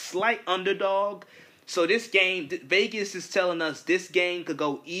 They're a slight underdog. So this game, Vegas is telling us this game could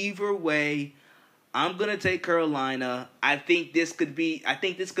go either way. I'm gonna take Carolina. I think this could be a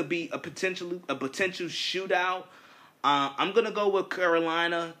potential shootout. I'm gonna go with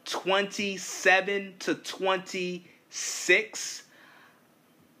Carolina, 27-26.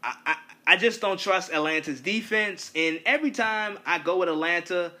 I just don't trust Atlanta's defense, and every time I go with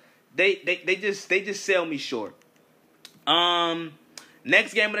Atlanta, they just sell me short.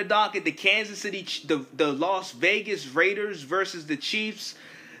 Next game of the docket, the Kansas City, the Las Vegas Raiders versus the Chiefs.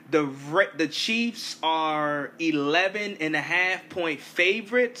 The Chiefs are 11.5-point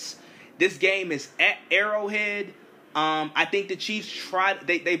favorites. This game is at Arrowhead. I think the Chiefs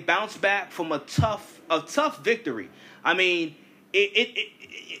they bounced back from a tough victory. I mean,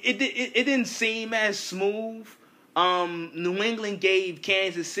 it didn't seem as smooth. New England gave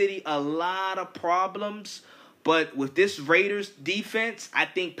Kansas City a lot of problems, but with this Raiders defense, I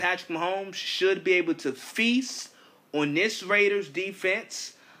think Patrick Mahomes should be able to feast on this Raiders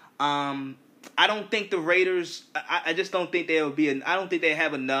defense. I don't think the Raiders. I just don't think they'll be. I don't think they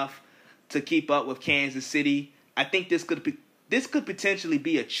have enough to keep up with Kansas City. I think this could potentially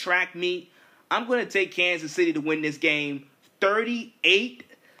be a track meet. I'm going to take Kansas City to win this game,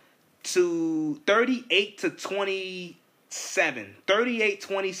 38-27.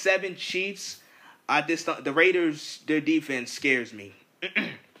 38-27 Chiefs. The Raiders, their defense scares me.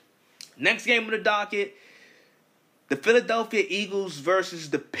 Next game on the docket. The Philadelphia Eagles versus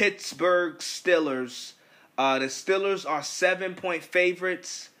the Pittsburgh Steelers. The Steelers are 7-point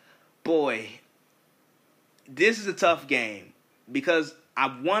favorites. Boy, this is a tough game because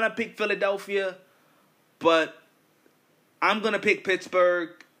I want to pick Philadelphia, but I'm going to pick Pittsburgh.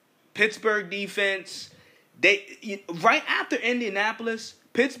 Pittsburgh defense, right after Indianapolis,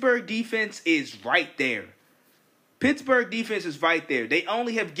 Pittsburgh defense is right there. Pittsburgh defense is right there. They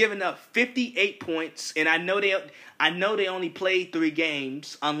only have given up 58 points, and I know they only played 3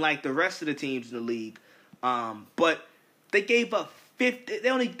 games, unlike the rest of the teams in the league. But they gave up They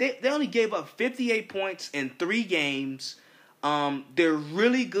only gave up 58 points in 3 games. They're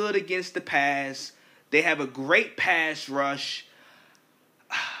really good against the pass. They have a great pass rush.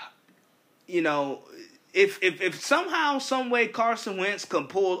 if somehow, some way Carson Wentz can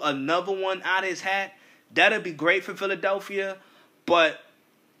pull another one out of his hat, that'd be great for Philadelphia. But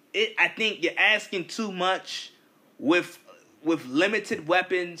I think you're asking too much with limited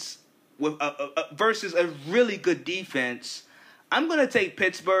weapons with versus a really good defense. I'm gonna take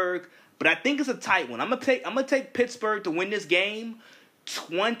Pittsburgh, but I think it's a tight one. I'm gonna take Pittsburgh to win this game,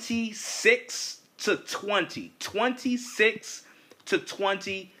 26-20,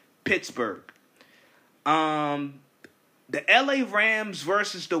 26-20 Pittsburgh. The LA Rams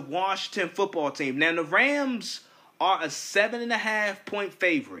versus the Washington football team. Now the Rams are a 7.5 point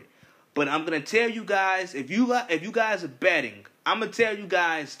favorite, but I'm gonna tell you guys, if you guys are betting, I'm gonna tell you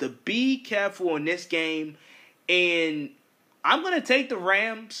guys to be careful in this game, and I'm gonna take the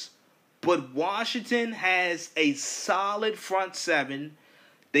Rams. But Washington has a solid front seven.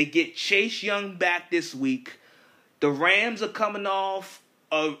 They get Chase Young back this week. The Rams are coming off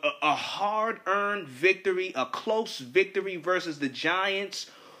a hard-earned victory, a close victory versus the Giants,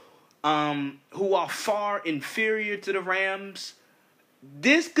 who are far inferior to the Rams.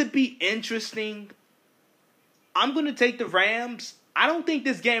 This could be interesting. I'm going to take the Rams. I don't think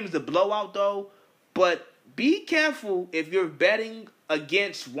this game is a blowout, though. But be careful if you're betting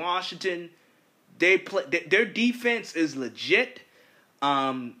against Washington. Their defense is legit.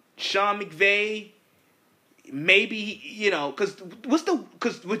 Sean McVay, maybe, because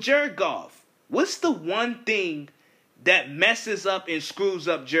with Jared Goff, what's the one thing that messes up and screws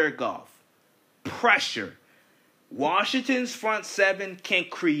up Jared Goff? Pressure. Washington's front seven can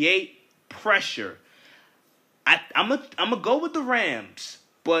create pressure. I'm gonna go with the Rams,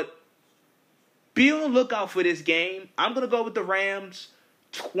 but be on the lookout for this game. I'm gonna go with the Rams,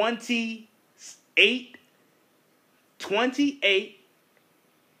 28-20.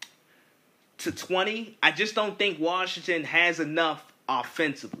 I just don't think Washington has enough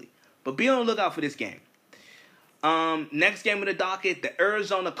offensively. But be on the lookout for this game. Next game of the docket, the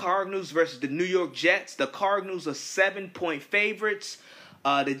Arizona Cardinals versus the New York Jets. The Cardinals are 7-point favorites.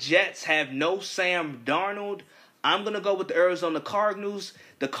 The Jets have no Sam Darnold. I'm going to go with the Arizona Cardinals.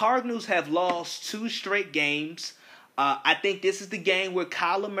 The Cardinals have lost 2 straight games. I think this is the game where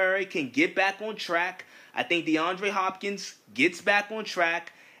Kyler Murray can get back on track. I think DeAndre Hopkins gets back on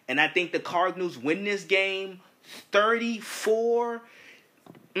track. And I think the Cardinals win this game 34-20.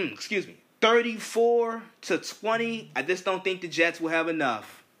 I just don't think the Jets will have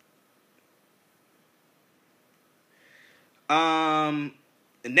enough. The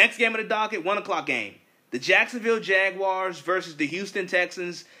next game of the docket, 1 o'clock game. The Jacksonville Jaguars versus the Houston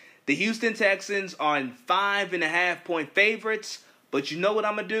Texans. The Houston Texans are 5.5 point favorites. But you know what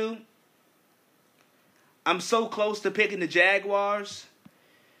I'm going to do? I'm so close to picking the Jaguars.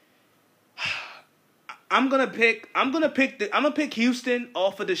 I'm gonna pick Houston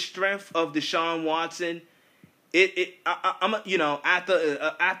off of the strength of Deshaun Watson.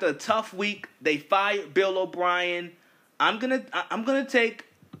 After a tough week, they fired Bill O'Brien. I'm gonna take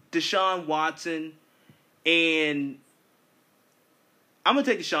Deshaun Watson, and I'm gonna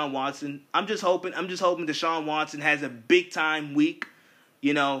take Deshaun Watson. I'm just hoping Deshaun Watson has a big time week.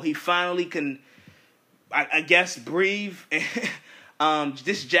 He finally can, I guess, breathe.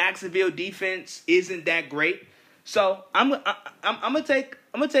 This Jacksonville defense isn't that great, so I'm gonna take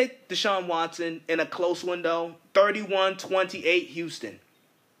Deshaun Watson in a close window, 31-28 Houston.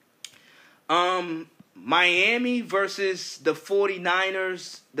 Miami versus the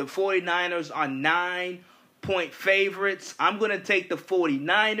 49ers. The 49ers are 9-point favorites. I'm gonna take the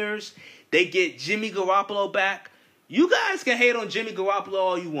 49ers. They get Jimmy Garoppolo back. You guys can hate on Jimmy Garoppolo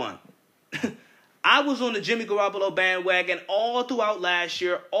all you want. I was on the Jimmy Garoppolo bandwagon all throughout last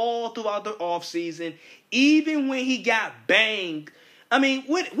year, all throughout the offseason, even when he got banged. I mean,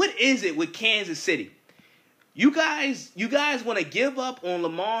 what is it with Kansas City? You guys want to give up on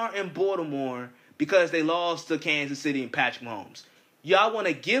Lamar and Baltimore because they lost to Kansas City and Patrick Mahomes. Y'all want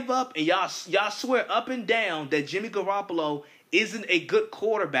to give up, and y'all swear up and down that Jimmy Garoppolo isn't a good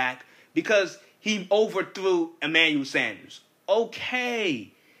quarterback because he overthrew Emmanuel Sanders.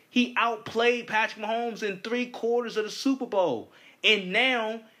 Okay. He outplayed Patrick Mahomes in 3 quarters of the Super Bowl. And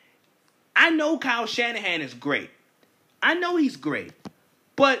now, I know Kyle Shanahan is great. I know he's great.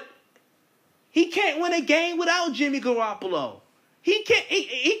 But he can't win a game without Jimmy Garoppolo. He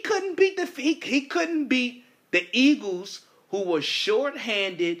couldn't beat the Eagles, who were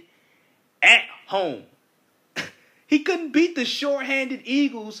shorthanded at home. He couldn't beat the shorthanded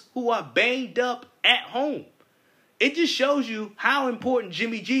Eagles, who are banged up at home. It just shows you how important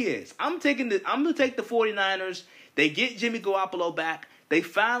Jimmy G is. I'm going to take the 49ers. They get Jimmy Garoppolo back. They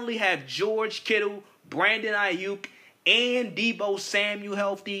finally have George Kittle, Brandon Ayuk, and Deebo Samuel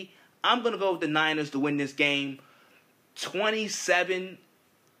healthy. I'm going to go with the Niners to win this game 27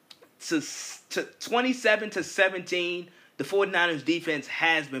 to 17. The 49ers defense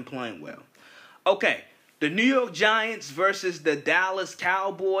has been playing well. Okay, the New York Giants versus the Dallas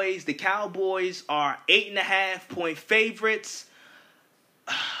Cowboys. The Cowboys are 8.5-point favorites.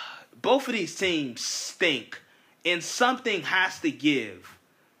 Both of these teams stink, and something has to give.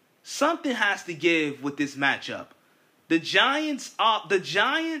 Something has to give with this matchup. The Giants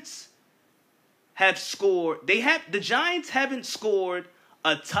have scored. The Giants haven't scored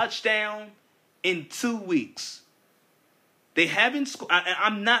a touchdown in 2 weeks. They haven't scored.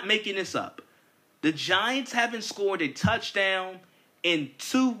 I'm not making this up. The Giants haven't scored a touchdown in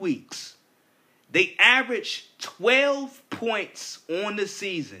 2 weeks. They average 12 points on the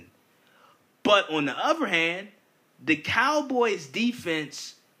season. But on the other hand, the Cowboys'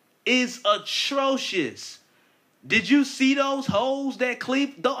 defense is atrocious. Did you see those holes that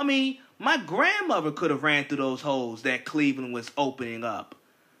Cleveland... I mean, my grandmother could have ran through those holes that Cleveland was opening up.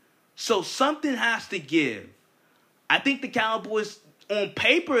 So something has to give. I think the Cowboys, on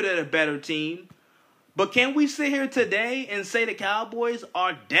paper, they're a better team. But can we sit here today and say the Cowboys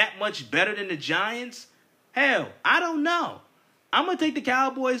are that much better than the Giants? Hell, I don't know. I'm going to take the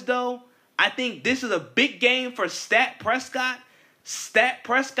Cowboys, though. I think this is a big game for Stat Prescott. Stat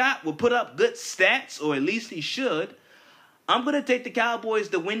Prescott will put up good stats, or at least he should. I'm going to take the Cowboys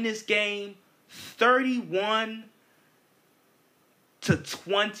to win this game 31-20.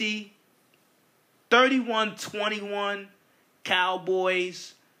 31-21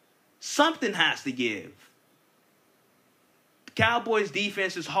 Cowboys. Something has to give. The Cowboys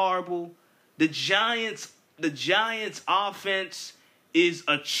defense is horrible. The Giants offense is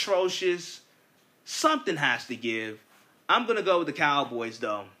atrocious. Something has to give. I'm going to go with the Cowboys,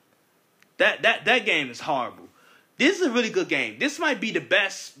 though. That game is horrible. This is a really good game. This might be the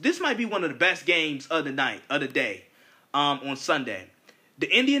best. This might be one of the best games of the day, on Sunday. The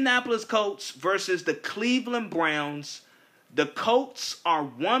Indianapolis Colts versus the Cleveland Browns. The Colts are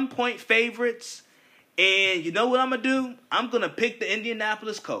 1-point favorites. And you know what I'm going to do? I'm going to pick the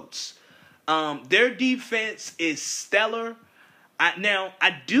Indianapolis Colts. Their defense is stellar.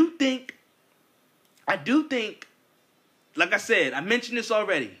 I do think, like I said, I mentioned this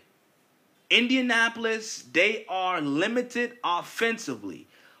already. Indianapolis, they are limited offensively.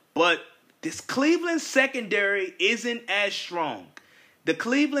 But this Cleveland secondary isn't as strong. The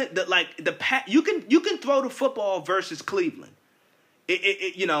Cleveland, you can throw the football versus Cleveland.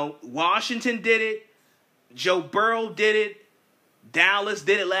 Washington did it. Joe Burrow did it. Dallas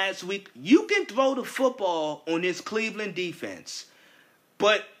did it last week. You can throw the football on this Cleveland defense.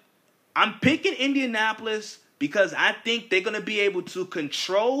 But I'm picking Indianapolis because I think they're going to be able to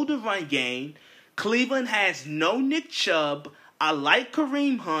control the run game. Cleveland has no Nick Chubb. I like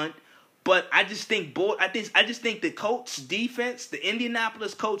Kareem Hunt. But I just think the Colts defense, the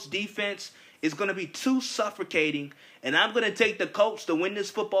Indianapolis Colts defense, is going to be too suffocating, and I'm going to take the Colts to win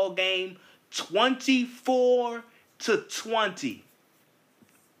this football game 24-20.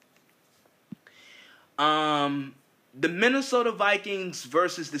 The Minnesota Vikings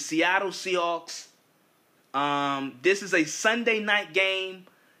versus the Seattle Seahawks. This is a Sunday night game.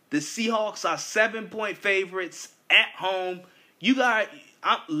 The Seahawks are 7-point favorites at home.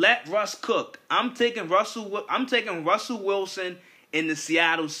 Let Russ cook. I'm taking Russell Wilson in the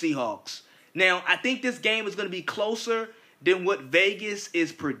Seattle Seahawks. Now, I think this game is going to be closer than what Vegas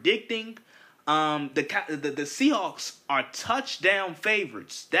is predicting. The Seahawks are touchdown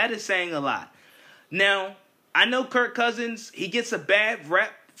favorites. That is saying a lot. Now, I know Kirk Cousins, he gets a bad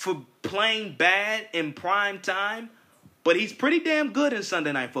rep for playing bad in prime time, but he's pretty damn good in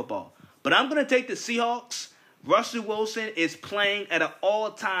Sunday Night Football. But I'm going to take the Seahawks. Russell Wilson is playing at an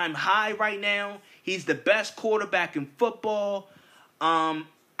all-time high right now. He's the best quarterback in football. And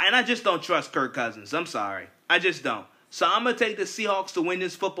I just don't trust Kirk Cousins. I'm sorry. I just don't. So I'm going to take the Seahawks to win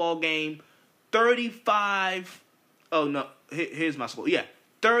this football game 35. Oh, no. Here's my score. Yeah.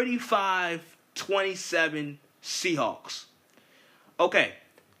 35-27 Seahawks. Okay.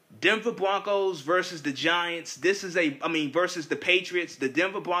 Denver Broncos versus the Giants. Versus the Patriots. The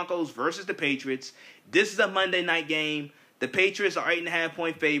Denver Broncos versus the Patriots. This is a Monday night game. The Patriots are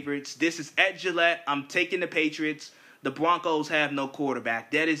 8.5-point favorites. This is at Gillette. I'm taking the Patriots. The Broncos have no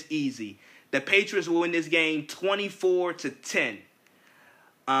quarterback. That is easy. The Patriots will win this game 24-10.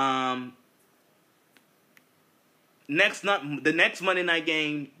 The next Monday night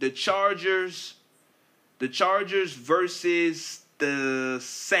game, the Chargers versus the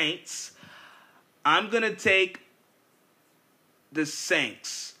Saints. I'm going to take the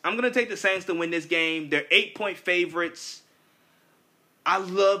Saints. I'm going to take the Saints to win this game. They're 8-point favorites. I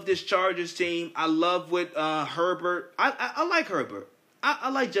love this Chargers team. I love what Herbert. I like Herbert. I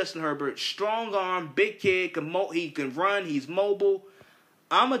like Justin Herbert. Strong arm, big kid. He can run. He's mobile.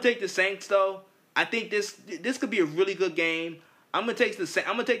 I'm gonna take the Saints though. I think this could be a really good game. I'm gonna take the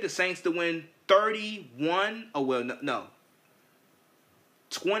Saints to win 31. Oh well, no.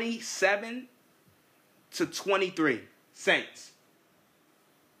 27-23 Saints.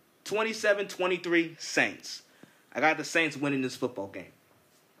 27-23 Saints. I got the Saints winning this football game.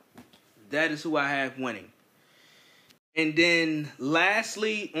 That is who I have winning. And then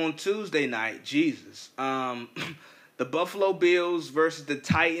lastly on Tuesday night, Jesus, the Buffalo Bills versus the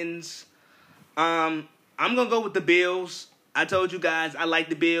Titans. I'm gonna go with the Bills. I told you guys I like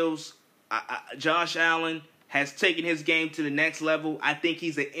the Bills. Josh Allen has taken his game to the next level. I think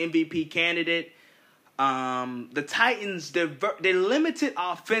he's an MVP candidate. The Titans, they're limited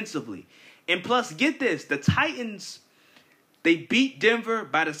offensively. And plus, get this, the Titans, they beat Denver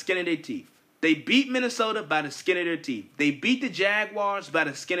by the skin of their teeth. They beat Minnesota by the skin of their teeth. They beat the Jaguars by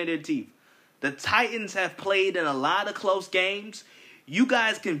the skin of their teeth. The Titans have played in a lot of close games. You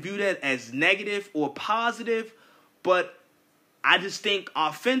guys can view that as negative or positive, but I just think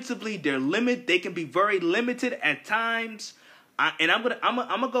offensively they're limited. They can be very limited at times. And I'm gonna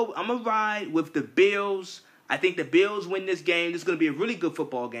ride with the Bills. I think the Bills win this game. This is gonna be a really good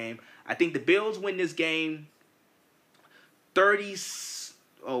football game. I think the Bills win this game 37,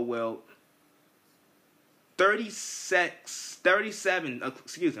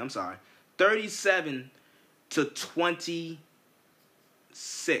 37-26.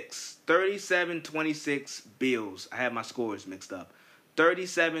 37-26 Bills. I have my scores mixed up.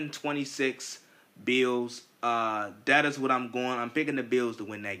 37-26 Bills. That is what I'm going. I'm picking the Bills to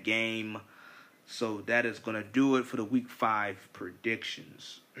win that game. So that is going to do it for the Week 5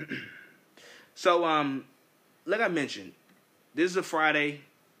 predictions. So, like I mentioned, this is a Friday.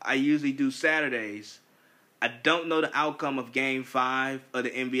 I usually do Saturdays. I don't know the outcome of Game 5 of the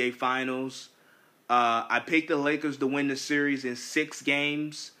NBA Finals. I picked the Lakers to win the series in 6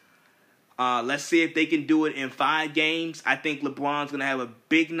 games. Let's see if they can do it in 5 games. I think LeBron's going to have a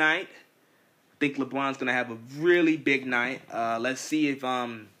big night. I think LeBron's going to have a really big night. Let's see if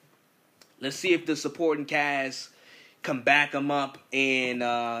the supporting cast can back him up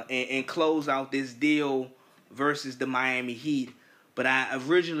and close out this deal versus the Miami Heat. But I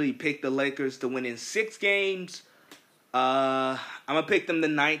originally picked the Lakers to win in 6 games. I'm going to pick them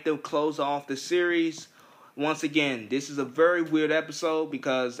tonight to close off the series. Once again, this is a very weird episode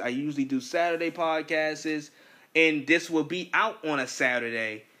because I usually do Saturday podcasts. And this will be out on a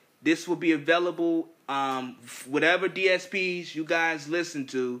Saturday. This will be available, whatever DSPs you guys listen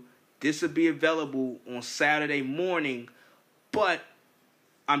to. This will be available on Saturday morning. But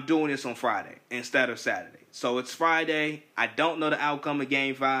I'm doing this on Friday instead of Saturday. So it's Friday. I don't know the outcome of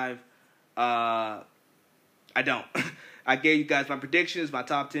Game 5. I don't. I gave you guys my predictions, my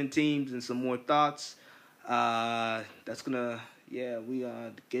top 10 teams, and some more thoughts. We are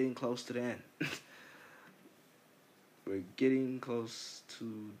getting close to the end. We're getting close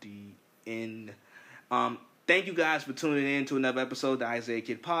to the end. Thank you guys for tuning in to another episode of the Isaiah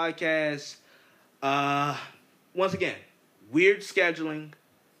Kid Podcast. Once again, weird scheduling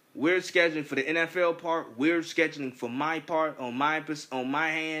for the NFL part, weird scheduling for my part on my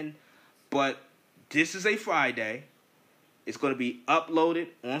hand, but this is a Friday. It's going to be uploaded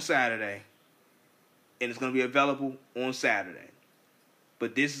on Saturday, and it's going to be available on Saturday.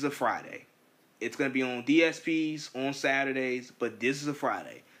 But this is a Friday. It's going to be on DSPs on Saturdays, but this is a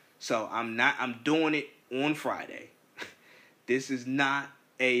Friday. So I'm doing it on Friday. This is not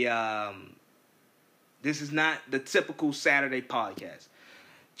the typical Saturday podcast.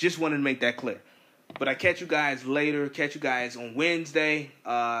 Just wanted to make that clear. But I catch you guys later. Catch you guys on Wednesday.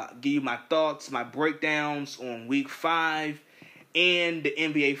 Give you my thoughts, my breakdowns on Week 5 and the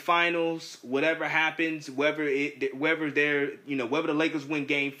NBA Finals. Whatever happens, whether the Lakers win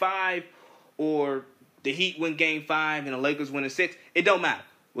Game 5 or the Heat win Game 5 and the Lakers win in 6, it don't matter.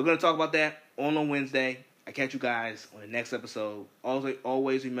 We're gonna talk about that on Wednesday. I catch you guys on the next episode.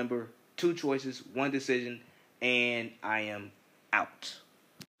 Always remember 2 choices, 1 decision, and I am out.